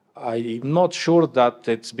 I'm not sure that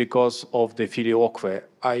it's because of the filioque.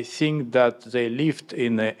 I think that they lived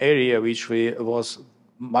in an area which was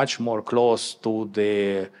much more close to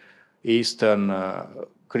the Eastern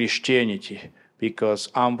Christianity, because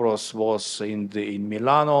Ambrose was in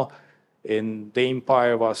Milano, and the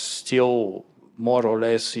empire was still more or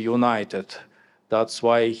less united. That's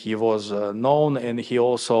why he was known, and he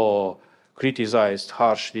also criticized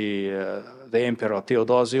harshly the Emperor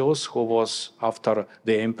Theodosius, who was after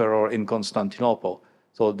the emperor in Constantinople.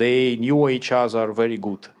 So they knew each other very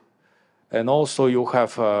good. And also you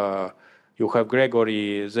have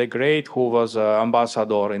Gregory the Great, who was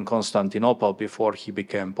ambassador in Constantinople before he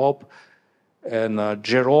became pope. And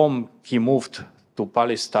Jerome, he moved to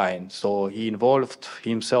Palestine, so he involved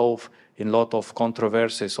himself in a lot of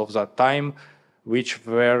controversies of that time, which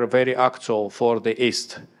were very actual for the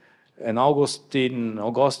East. And Augustine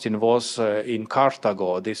was in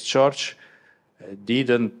Carthago. This church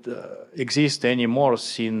didn't exist anymore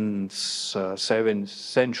since 7th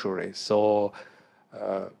century. So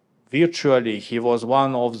virtually he was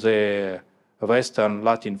one of the Western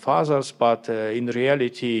Latin fathers, but in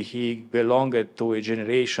reality he belonged to a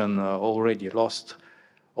generation already lost.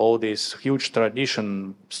 All this huge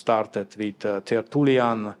tradition started with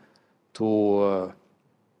Tertullian to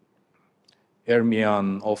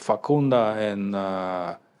Hermian of Facunda and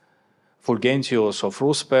Fulgentius of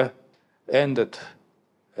Ruspe ended.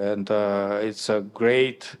 And it's a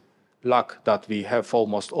great luck that we have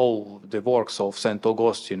almost all the works of St.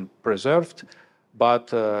 Augustine preserved,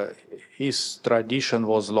 but his tradition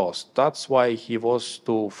was lost. That's why he was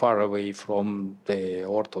too far away from the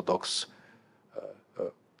Orthodox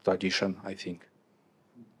tradition, I think.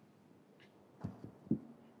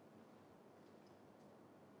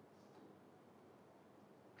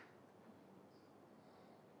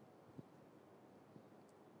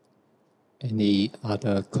 Any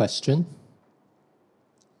other question?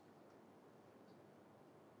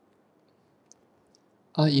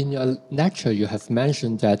 In your lecture, you have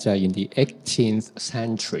mentioned that in the 18th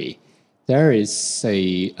century, there is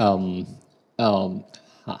a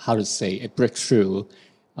a breakthrough.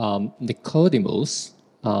 Nicodemus,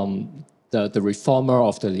 the reformer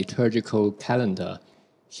of the liturgical calendar,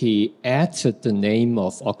 he added the name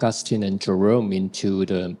of Augustine and Jerome into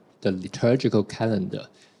the liturgical calendar.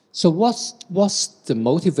 So what's the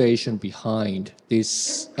motivation behind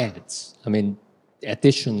these ads? I mean,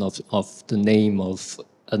 addition of the name of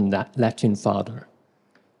a Latin father?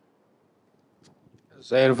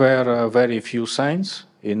 There were very few saints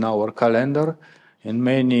in our calendar, and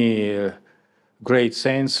many great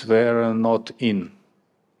saints were not in.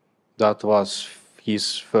 That was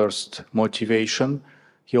his first motivation.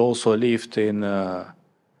 He also lived in,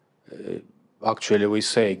 actually we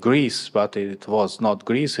say Greece, but it was not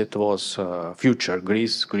Greece, it was future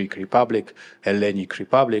Greece, Greek Republic, Hellenic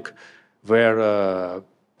Republic, where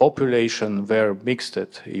population were mixed.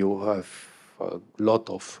 You have a lot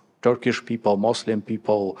of Turkish people, Muslim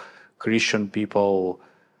people, Christian people,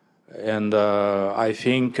 and I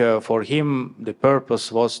think for him the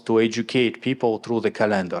purpose was to educate people through the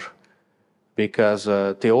calendar, because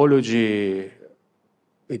theology,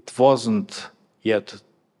 it wasn't yet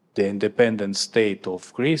the independent state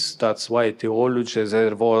of Greece. That's why theology,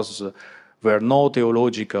 were no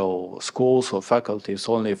theological schools or faculties,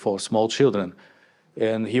 only for small children.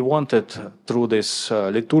 And he wanted, through this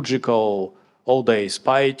liturgical all days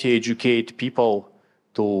piety, educate people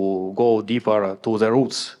to go deeper to the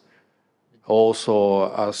roots. Also,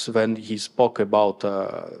 as when he spoke about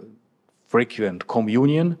frequent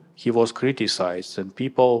communion, he was criticized, and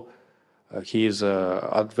people, his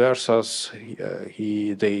adversaries,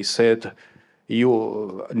 they said,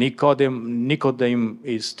 Nicodem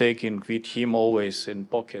is taking with him always in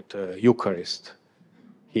pocket Eucharist.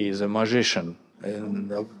 He is a magician.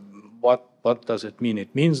 And what does it mean?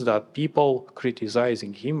 It means that people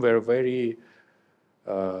criticizing him were very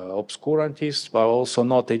obscurantists, but also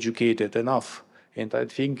not educated enough. And I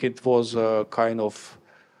think it was a kind of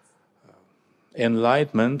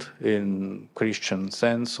enlightenment in Christian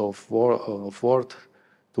sense of word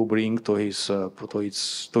to bring to his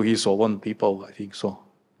own people. I think so.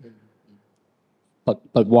 But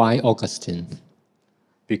why Augustine?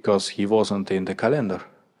 Because he wasn't in the calendar.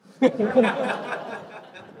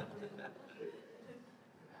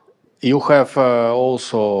 You have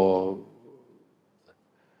also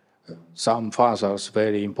some fathers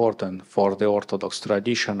very important for the Orthodox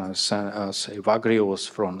tradition, as Evagrius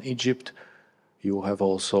from Egypt. You have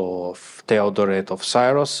also Theodoret of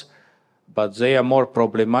Syros, but they are more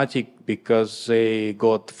problematic because they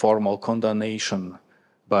got formal condemnation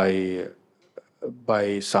by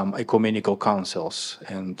some ecumenical councils.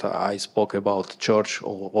 And I spoke about Church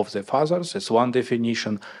of the Fathers as one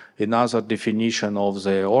definition. Another definition of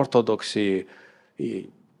the Orthodoxy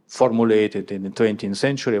formulated in the 20th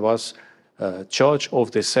century was Church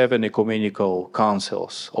of the Seven Ecumenical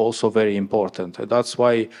Councils, also very important. And that's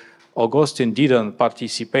why Augustine didn't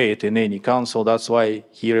participate in any council. That's why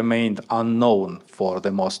he remained unknown for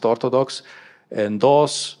the most Orthodox. And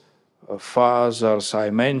those fathers I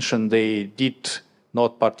mentioned, they did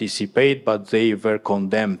not participate, but they were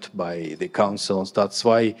condemned by the councils. That's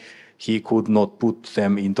why he could not put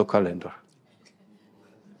them into calendar.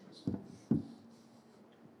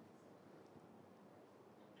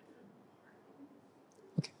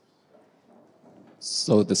 Okay.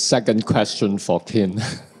 So the second question for Kin.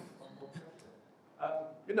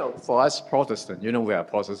 For us Protestant, we are a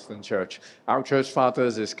Protestant church. Our church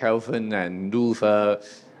fathers is Calvin and Luther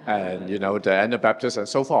and, the Anabaptists and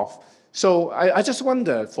so forth. So I just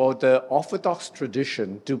wonder, for the Orthodox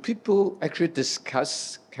tradition, do people actually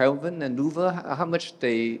discuss Calvin and Luther? How much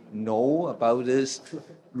they know about this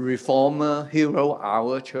reformer hero,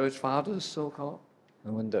 our church fathers, so-called? I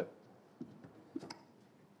wonder.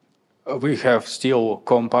 We have still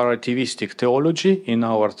comparativistic theology in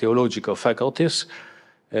our theological faculties.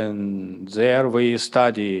 And there we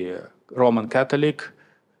study Roman Catholic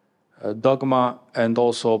dogma and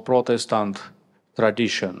also Protestant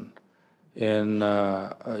tradition. And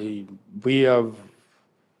we are,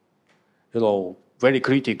 very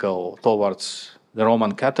critical towards the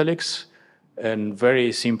Roman Catholics and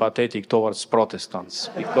very sympathetic towards Protestants,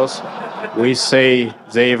 because we say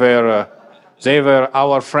they were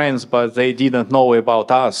our friends, but they didn't know about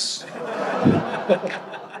us.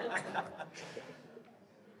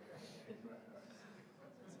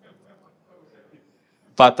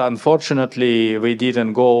 But unfortunately, we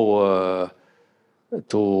didn't go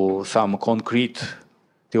to some concrete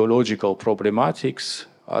theological problematics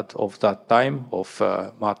of that time, of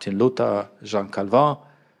Martin Luther, Jean Calvin,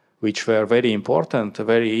 which were very important,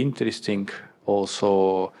 very interesting.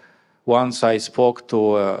 Also, once I spoke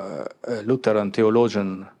to a Lutheran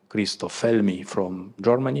theologian, Christoph Felmi from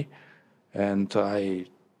Germany, and I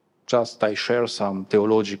shared some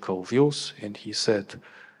theological views, and he said,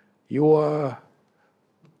 "You are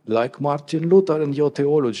like Martin Luther in your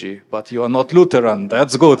theology, but you are not Lutheran.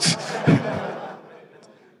 That's good."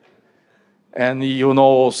 And you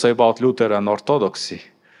know also about Lutheran Orthodoxy.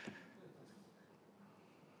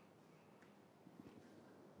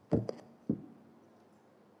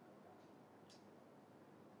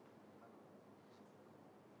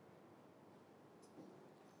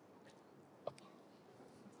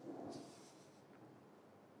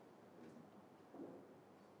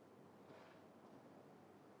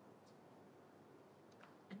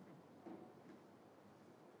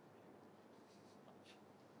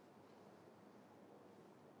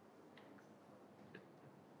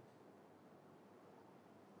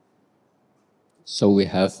 So we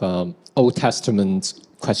have Old Testament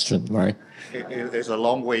question, right? It's a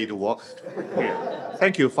long way to walk here.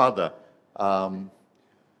 Thank you, Father.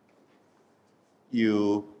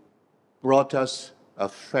 You brought us a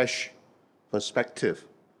fresh perspective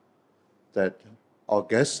that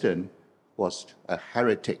Augustine was a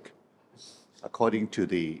heretic, according to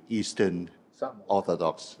the Eastern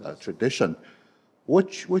Orthodox tradition,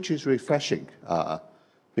 which is refreshing,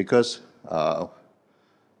 because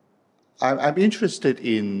I'm interested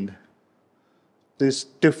in this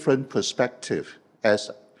different perspective,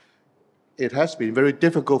 as it has been very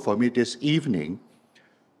difficult for me this evening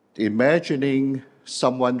imagining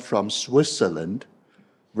someone from Switzerland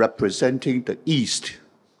representing the East,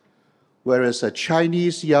 whereas a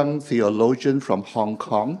Chinese young theologian from Hong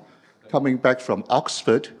Kong coming back from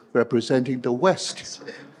Oxford representing the West.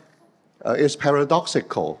 It's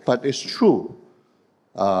paradoxical, but it's true.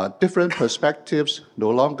 Different perspectives, no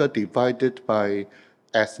longer divided by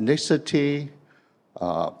ethnicity,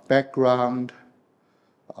 background.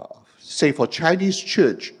 Say for Chinese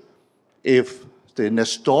church, if the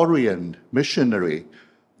Nestorian missionary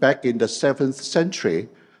back in the 7th century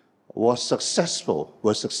was successful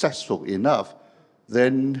enough,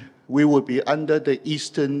 then we would be under the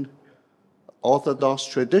Eastern Orthodox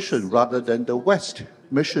tradition rather than the West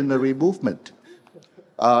missionary movement.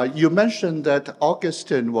 You mentioned that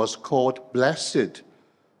Augustine was called blessed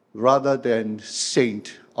rather than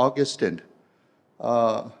Saint Augustine.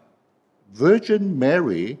 Virgin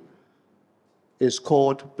Mary is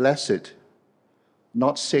called blessed,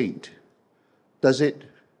 not saint, does it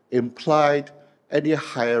imply any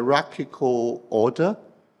hierarchical order,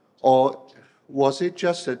 or was it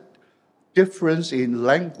just a difference in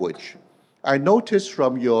language? I noticed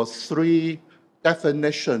from your three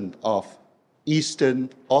definitions of Eastern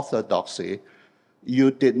Orthodoxy, you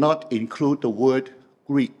did not include the word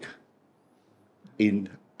Greek in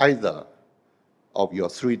either of your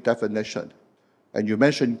three definitions. And you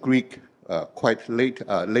mentioned Greek quite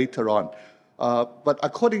later on. But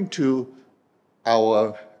according to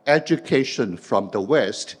our education from the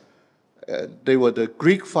West, they were the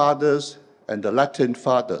Greek fathers and the Latin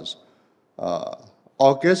fathers.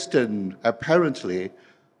 Augustine apparently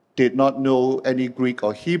did not know any Greek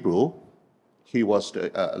or Hebrew. He was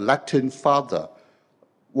the Latin father.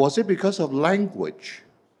 Was it because of language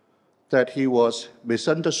that he was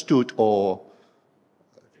misunderstood or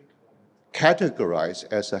categorized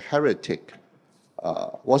as a heretic?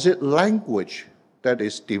 Was it language that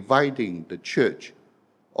is dividing the church?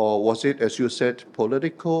 Or was it, as you said,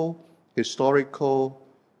 political, historical?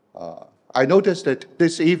 I noticed that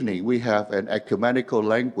this evening we have an ecumenical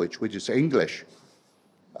language, which is English.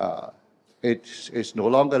 It's no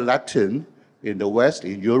longer Latin in the West,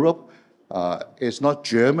 in Europe. It's not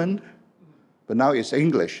German, but now it's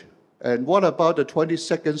English. And what about the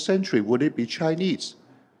 22nd century? Would it be Chinese?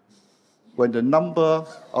 When the number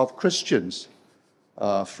of Christians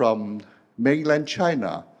from mainland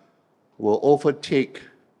China will overtake,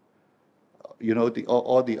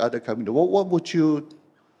 all the other communities. What would you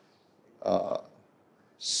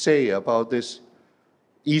say about this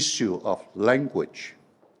issue of language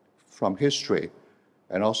from history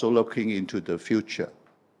and also looking into the future?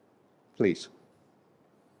 Please.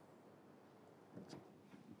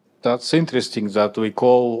 That's interesting that we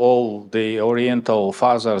call all the Oriental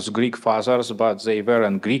fathers Greek fathers, but they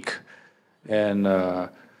weren't Greek. And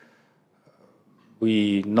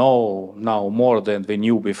we know now more than we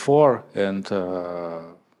knew before. And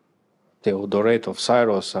Theodoret of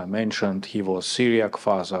Syros, I mentioned, he was Syriac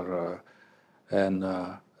father. And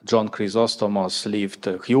John Chrysostom lived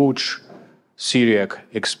a huge Syriac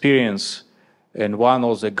experience. And one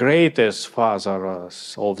of the greatest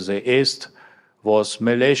fathers of the East was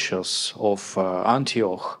Meletius of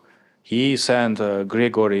Antioch. He sent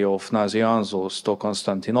Gregory of Nazianzus to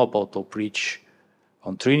Constantinople to preach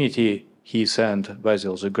on Trinity. He sent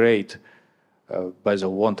Basil the Great.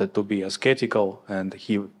 Basil wanted to be ascetical, and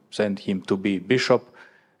he sent him to be bishop.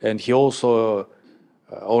 And he also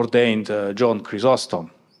ordained John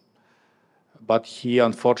Chrysostom. But he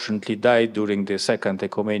unfortunately died during the Second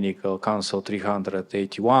Ecumenical Council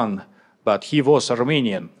 381. But he was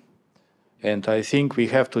Armenian. And I think we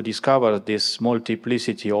have to discover this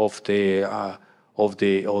multiplicity of the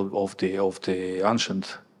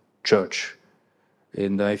ancient church.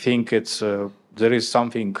 And I think there is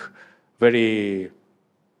something very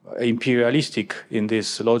imperialistic in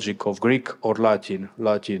this logic of Greek or Latin,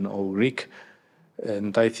 Latin or Greek.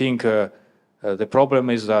 And I think the problem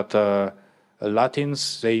is that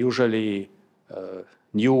Latins, they usually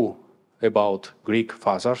knew about Greek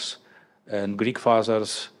fathers, and Greek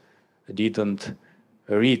fathers didn't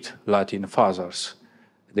read Latin fathers.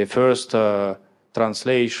 The first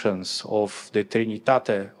translations of the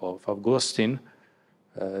Trinitate of Augustine,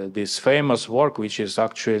 this famous work, which is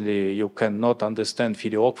actually, you cannot understand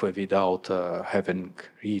Filioque without having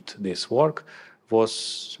read this work,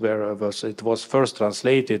 it was first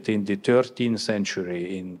translated in the 13th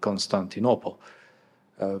century in Constantinople.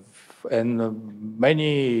 And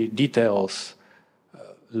many details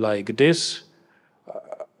like this,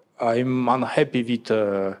 I'm unhappy with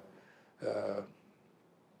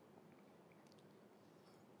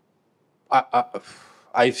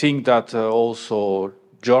I think that also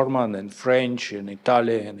German and French and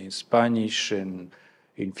Italian and Spanish and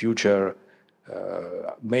in future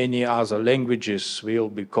many other languages will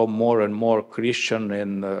become more and more Christian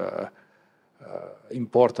and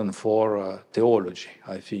important for theology,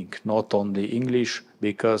 I think, not only English,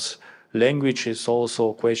 because language is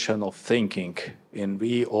also a question of thinking, and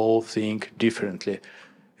we all think differently.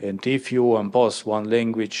 And if you impose one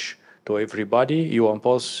language to everybody, you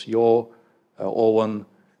impose your own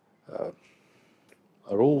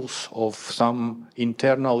rules of some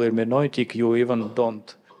internal hermeneutic you even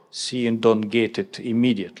don't see and don't get it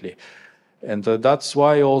immediately. And that's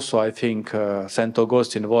why also I think St.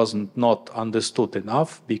 Augustine wasn't not understood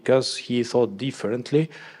enough, because he thought differently.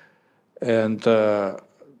 And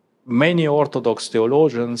many Orthodox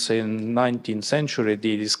theologians in 19th century,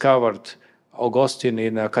 they discovered Augustine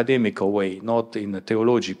in an academical way, not in a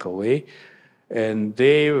theological way. And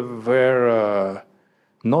they were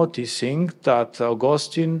noticing that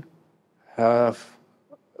Augustine have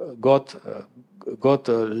got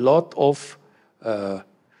a lot of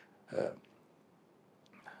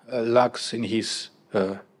lacks in his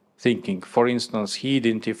thinking. For instance, he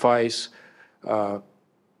identifies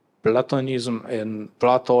Platonism in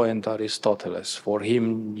Plato and Aristoteles. For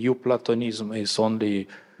him, New Platonism is only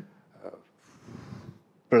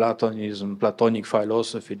Platonism, Platonic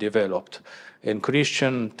philosophy developed, and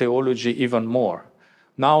Christian theology even more.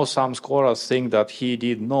 Now some scholars think that he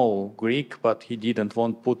did know Greek, but he didn't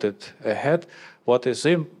want to put it ahead. What is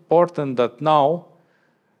important that now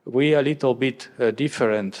we are a little bit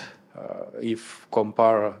different if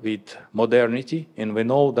compare with modernity, and we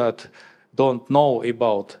know that don't know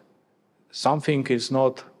about something is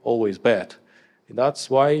not always bad. That's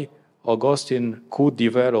why Augustine could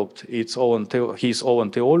develop his own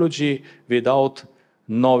theology without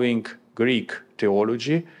knowing Greek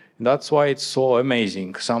theology. That's why it's so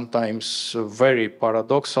amazing, sometimes very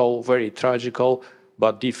paradoxal, very tragical,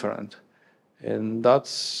 but different. And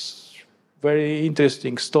that's very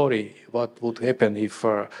interesting story, what would happen if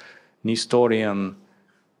Nestorian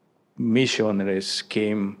missionaries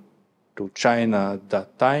came to China at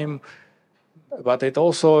that time. But it's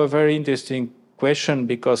also a very interesting question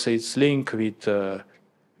because it's linked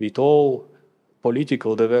with all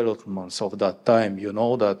political developments of that time. You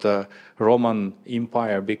know that the Roman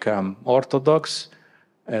Empire became Orthodox,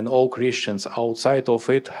 and all Christians outside of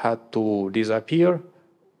it had to disappear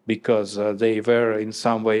because they were in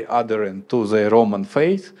some way adherent to the Roman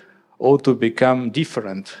faith, or to become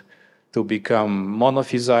different, to become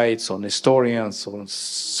monophysites or Nestorians or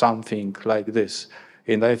something like this.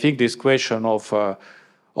 And I think this question of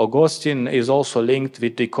Augustine is also linked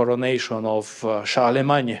with the coronation of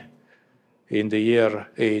Charlemagne in the year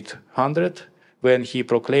 800, when he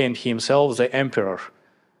proclaimed himself the emperor.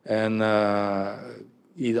 And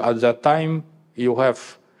at that time, you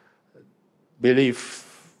have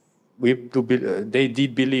belief, they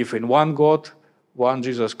did believe in one God, one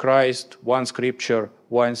Jesus Christ, one scripture,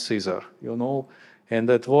 one Caesar, you know. And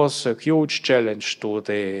that was a huge challenge to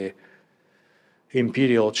the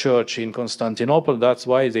imperial church in Constantinople. That's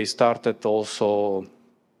why they started also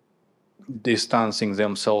distancing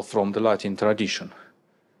themselves from the Latin tradition.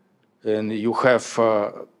 And you have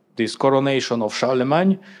this coronation of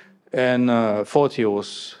Charlemagne and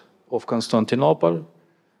Photius of Constantinople.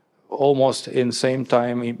 Almost in the same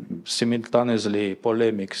time, simultaneously,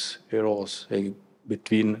 polemics arose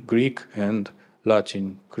between Greek and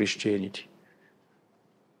Latin Christianity.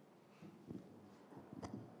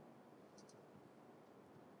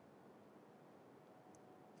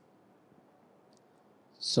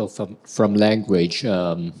 So from language,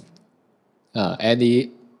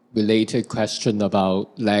 any related question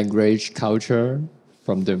about language, culture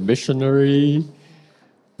from the missionary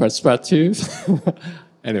perspective?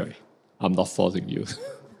 Anyway, I'm not forcing you.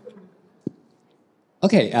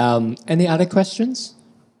 Okay, any other questions?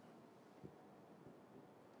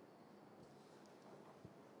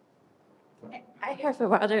 I have a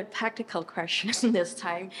rather practical question this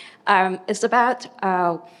time. It's about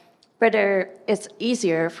whether it's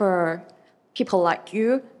easier for people like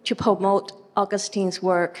you to promote Augustine's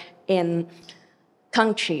work in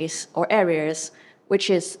countries or areas which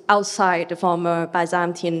is outside the former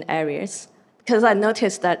Byzantine areas. Because I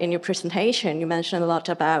noticed that in your presentation, you mentioned a lot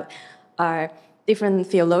about different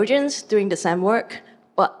theologians doing the same work,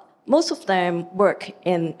 but most of them work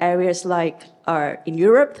in areas like in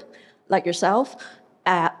Europe, like yourself,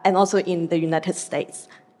 and also in the United States.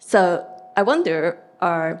 So I wonder,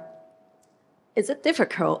 is it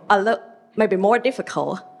difficult, maybe more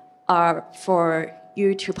difficult, for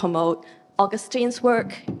you to promote Augustine's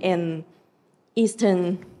work in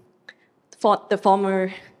the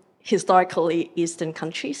former historically Eastern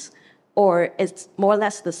countries, or it's more or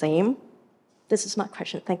less the same? This is my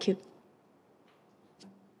question. Thank you.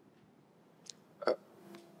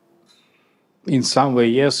 In some way,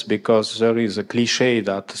 yes, because there is a cliche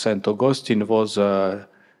that St. Augustine was a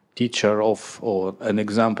teacher of, or an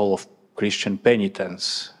example of Christian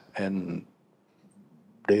penitence, and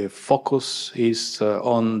the focus is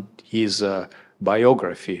on his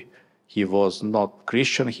biography. He was not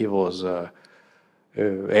Christian, he was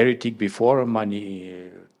heretic before,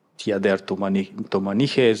 he adhered to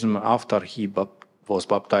Manichaeism after he was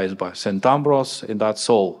baptized by St. Ambrose, and that's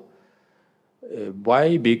all.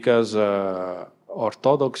 Why? Because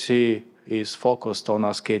Orthodoxy is focused on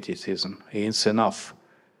asceticism. It's enough.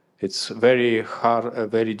 It's very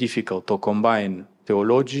hard, very difficult to combine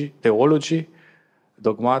theology,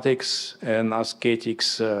 dogmatics, and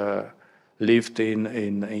ascetics lived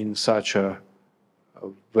in such a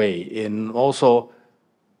way. And also,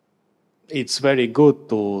 it's very good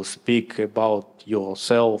to speak about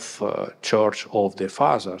yourself, Church of the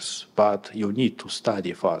Fathers, but you need to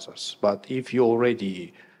study Fathers. But if you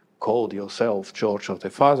already called yourself Church of the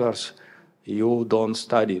Fathers, you don't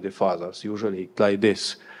study the Fathers, usually like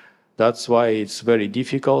this. That's why it's very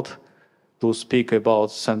difficult to speak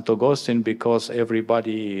about St. Augustine, because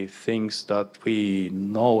everybody thinks that we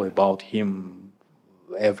know about him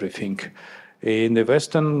everything. In the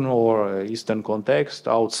Western or Eastern context,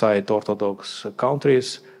 outside Orthodox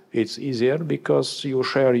countries, it's easier because you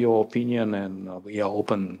share your opinion and we are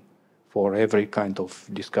open for every kind of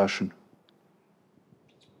discussion.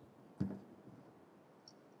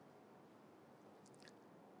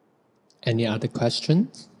 Any other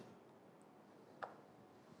questions?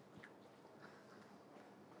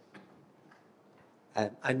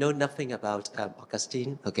 I know nothing about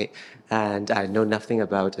Augustine, okay, and I know nothing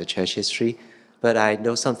about church history, but I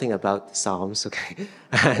know something about the Psalms, okay.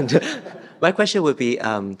 And my question would be,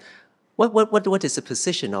 what is the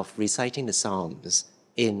position of reciting the Psalms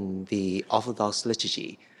in the Orthodox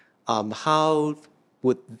liturgy? How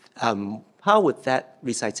would that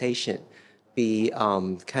recitation be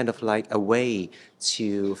kind of like a way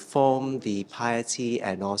to form the piety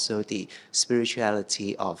and also the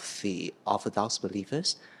spirituality of the Orthodox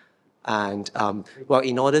believers? And well,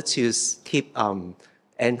 in order to keep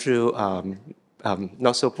Andrew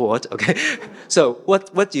not so bored, okay. So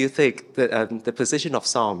what do you think the position of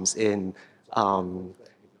Psalms in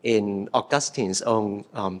Augustine's own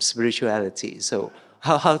spirituality? So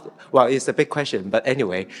how well, it's a big question, but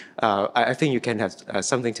anyway, I think you can have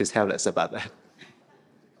something to tell us about that.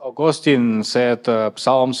 Augustine said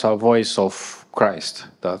Psalms are voice of Christ.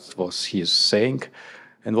 That was his saying.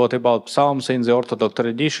 And what about Psalms in the Orthodox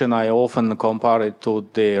tradition? I often compare it to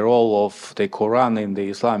the role of the Quran in the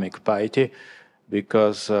Islamic piety,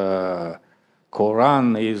 because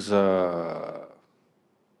Quran is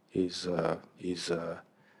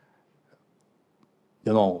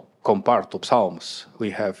you know, compared to Psalms. We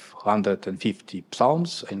have 150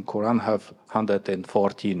 Psalms, and Quran have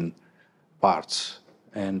 114 parts.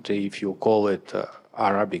 And if you call it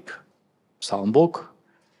Arabic Psalm book,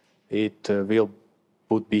 it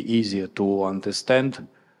would be easier to understand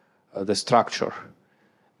the structure.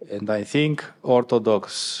 And I think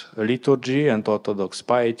Orthodox liturgy and Orthodox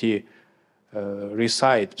piety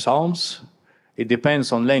recite Psalms. It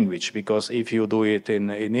depends on language, because if you do it in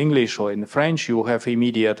English or in French, you have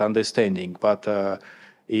immediate understanding. But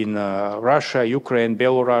in Russia, Ukraine,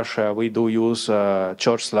 Belarus, we do use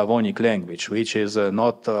Church Slavonic language, which is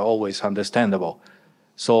not always understandable.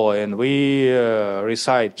 So, and we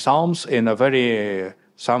recite Psalms in a very,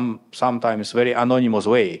 sometimes very anonymous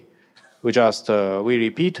way. We just, we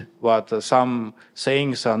repeat, but some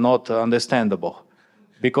sayings are not understandable,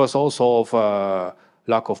 because also of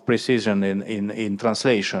lack of precision in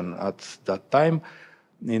translation at that time.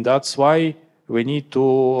 And that's why we need to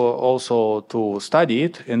also to study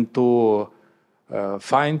it and to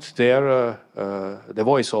find there the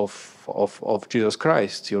voice of Jesus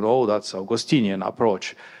Christ. You know, that's Augustinian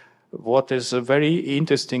approach. What is very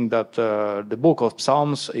interesting that the book of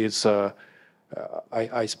Psalms is,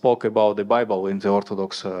 I spoke about the Bible in the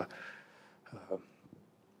Orthodox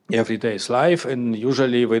everyday life, and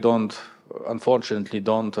usually we don't, unfortunately,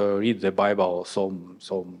 don't read the Bible so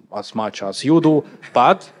as much as you do.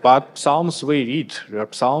 But Psalms we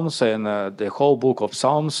read Psalms, and the whole book of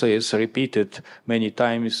Psalms is repeated many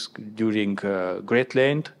times during Great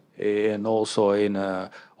Lent and also in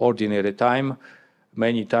ordinary time.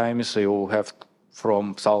 Many times you have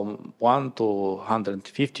from Psalm 1 to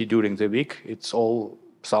 150 during the week. It's all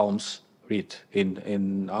Psalms read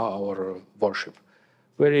in our worship.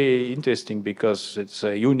 Very interesting, because it's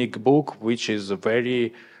a unique book which is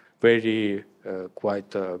very, very,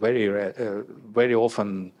 very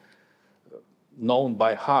often known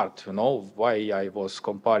by heart. You know why I was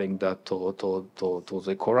comparing that to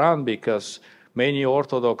the Quran? Because many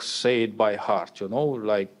Orthodox say it by heart. You know,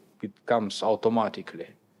 like it comes automatically.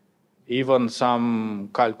 Even some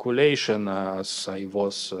calculation, as I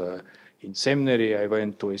was in seminary, I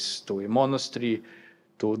went to a monastery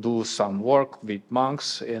to do some work with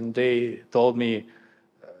monks, and they told me,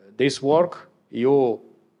 this work, you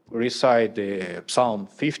recite the Psalm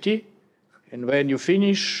 50, and when you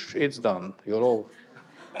finish, it's done. You're all.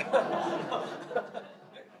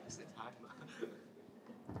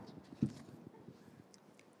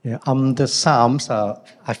 Yeah, the Psalms,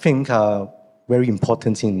 I think, are very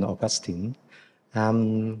important in Augustine.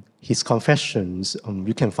 His confessions,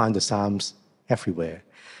 you can find the Psalms everywhere.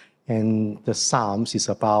 And the Psalms is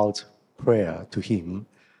about prayer to him,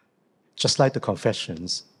 just like the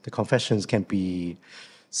confessions. The confessions can be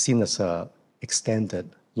seen as a extended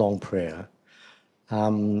long prayer.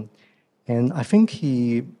 And I think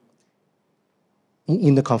in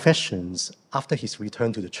the confessions, after his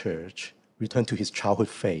return to the church, return to his childhood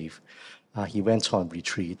faith, he went on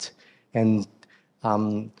retreat. And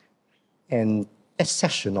that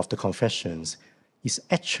session of the confessions is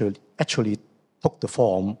actually took the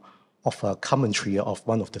form of a commentary of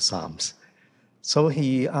one of the Psalms. So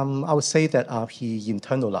I would say that he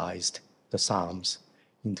internalized the Psalms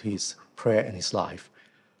into his prayer and his life.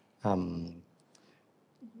 So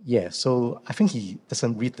I think he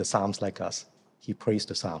doesn't read the Psalms like us. He prays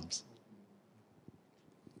the Psalms.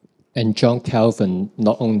 And John Calvin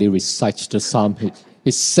not only recites the Psalm,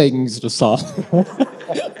 he sings the Psalm.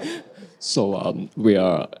 So we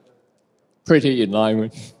are pretty in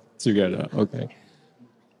line together. Okay.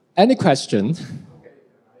 Any question?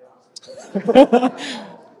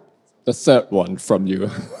 The third one from you.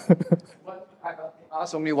 I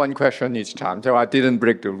ask only one question each time, so I didn't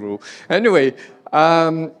break the rule. Anyway,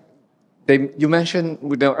 you mentioned,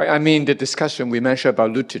 the discussion we mentioned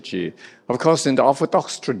about liturgy. Of course, in the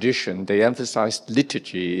Orthodox tradition, they emphasize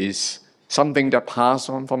liturgy is something that passed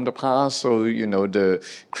on from the past. So, the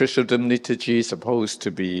Chrysostom liturgy is supposed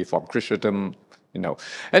to be from Chrysostom,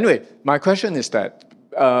 Anyway, my question is that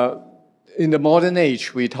in the modern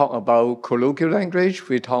age, we talk about colloquial language,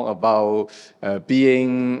 we talk about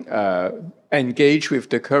being engaged with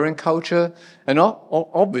the current culture, and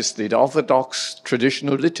obviously the Orthodox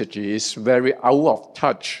traditional liturgy is very out of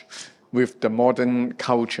touch with the modern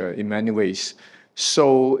culture in many ways.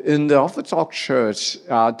 So in the Orthodox Church,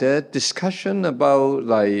 are there discussion about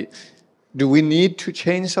do we need to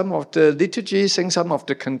change some of the liturgy, sing some of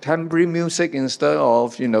the contemporary music instead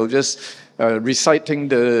of just reciting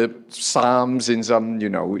the Psalms in some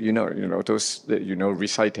those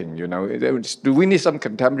reciting? Do we need some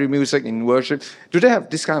contemporary music in worship? Do they have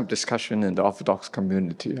this kind of discussion in the Orthodox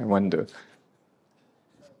community? I wonder.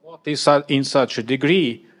 In such a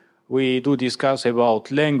degree, we do discuss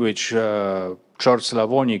about language, Church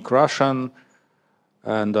Slavonic, Russian,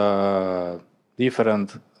 and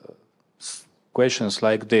different questions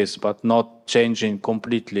like this, but not changing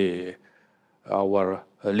completely our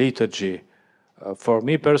liturgy. For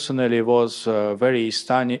me personally, it was very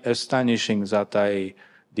astonishing that I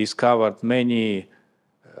discovered many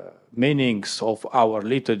meanings of our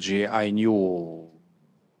liturgy I knew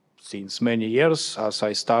since many years as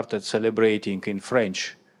I started celebrating in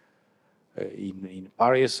French in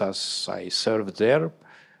Paris as I served there.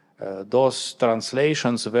 Those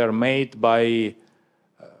translations were made by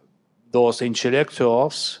those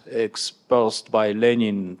intellectuals expelled by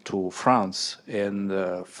Lenin to France, and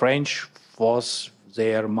French was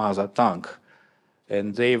their mother tongue.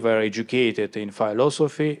 And they were educated in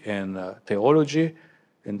philosophy and theology,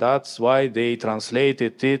 and that's why they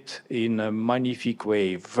translated it in a magnifique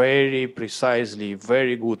way, very precisely,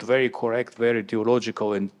 very good, very correct, very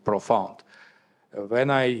theological and profound.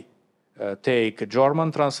 When I take a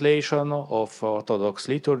German translation of Orthodox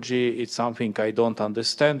liturgy, it's something I don't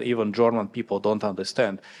understand. Even German people don't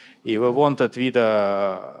understand. If we wanted with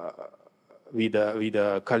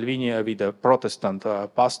a Protestant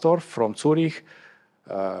pastor from Zurich,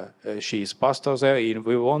 she is pastor there, and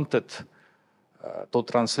we wanted to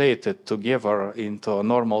translate it together into a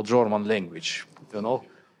normal German language.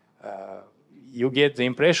 You get the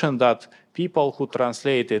impression that people who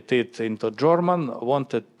translated it into German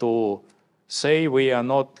wanted to say we are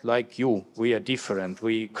not like you, we are different.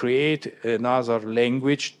 We create another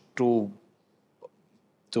language to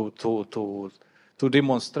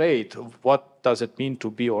demonstrate what does it mean to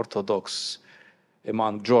be Orthodox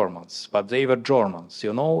among Germans. But they were Germans,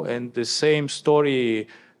 and the same story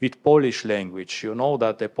with Polish language. You know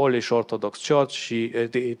that the Polish Orthodox Church,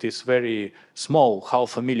 it is very small,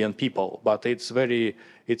 500,000 people, but it's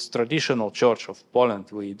traditional church of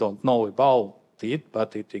Poland. We don't know about it,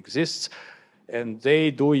 but it exists. And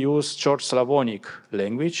they do use Church Slavonic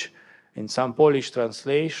language. In some Polish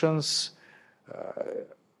translations,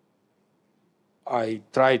 I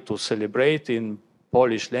try to celebrate in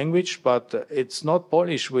Polish language, but it's not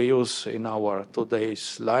Polish we use in our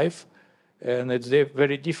today's life. And it's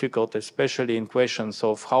very difficult, especially in questions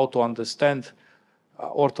of how to understand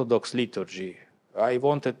Orthodox liturgy. I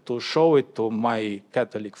wanted to show it to my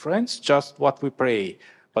Catholic friends, just what we pray.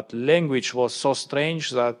 But language was so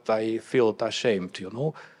strange that I felt ashamed,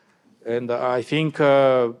 And I think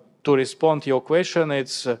to respond to your question,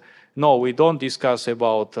 it's no, we don't discuss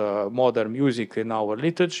about modern music in our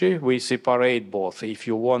liturgy. We separate both. If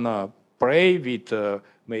you want to pray with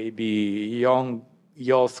maybe young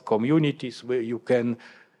youth communities, where you can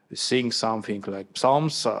sing something like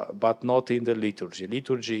psalms, but not in the liturgy.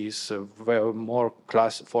 Liturgy is very more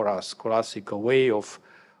for us classical way of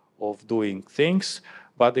doing things,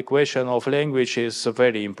 but the question of language is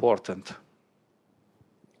very important.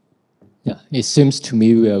 Yeah, it seems to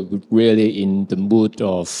me we are really in the mood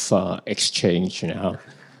of exchange now.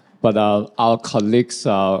 But our colleagues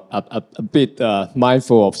are a bit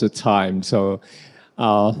mindful of the time. So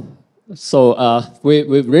we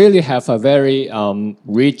really have a very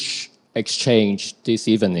rich exchange this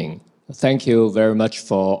evening. Thank you very much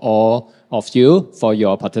for all of you for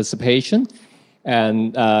your participation,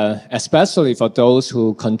 and especially for those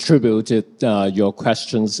who contributed your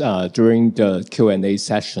questions during the Q&A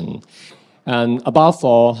session. And above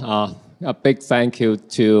all, a big thank you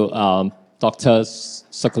to Dr.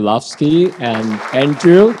 Sokolovsky and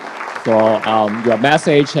Andrew for your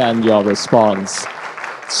message and your response.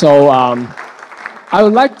 So I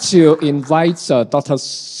would like to invite Dr.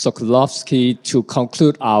 Sokolovsky to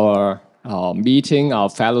conclude our meeting, our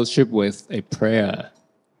fellowship with a prayer.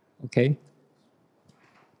 Okay?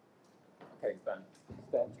 Okay,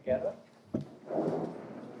 stand together.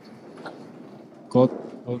 God,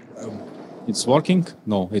 it's working?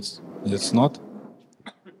 No, it's not.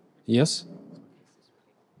 Yes?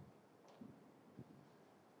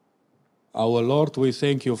 Our Lord, we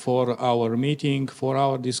thank you for our meeting, for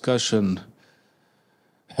our discussion.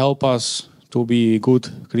 Help us to be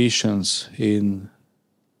good Christians in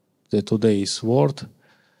today's world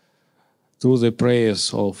through the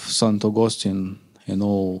prayers of St. Augustine and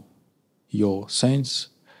all your saints,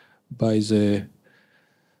 by the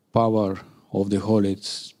power of the Holy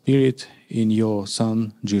Spirit in your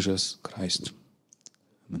Son, Jesus Christ.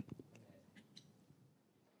 Amen.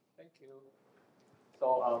 Thank you.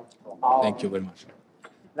 So, Thank you very much.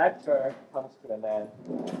 Lecture comes to an end.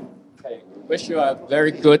 Okay, wish you a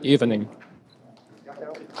very good evening.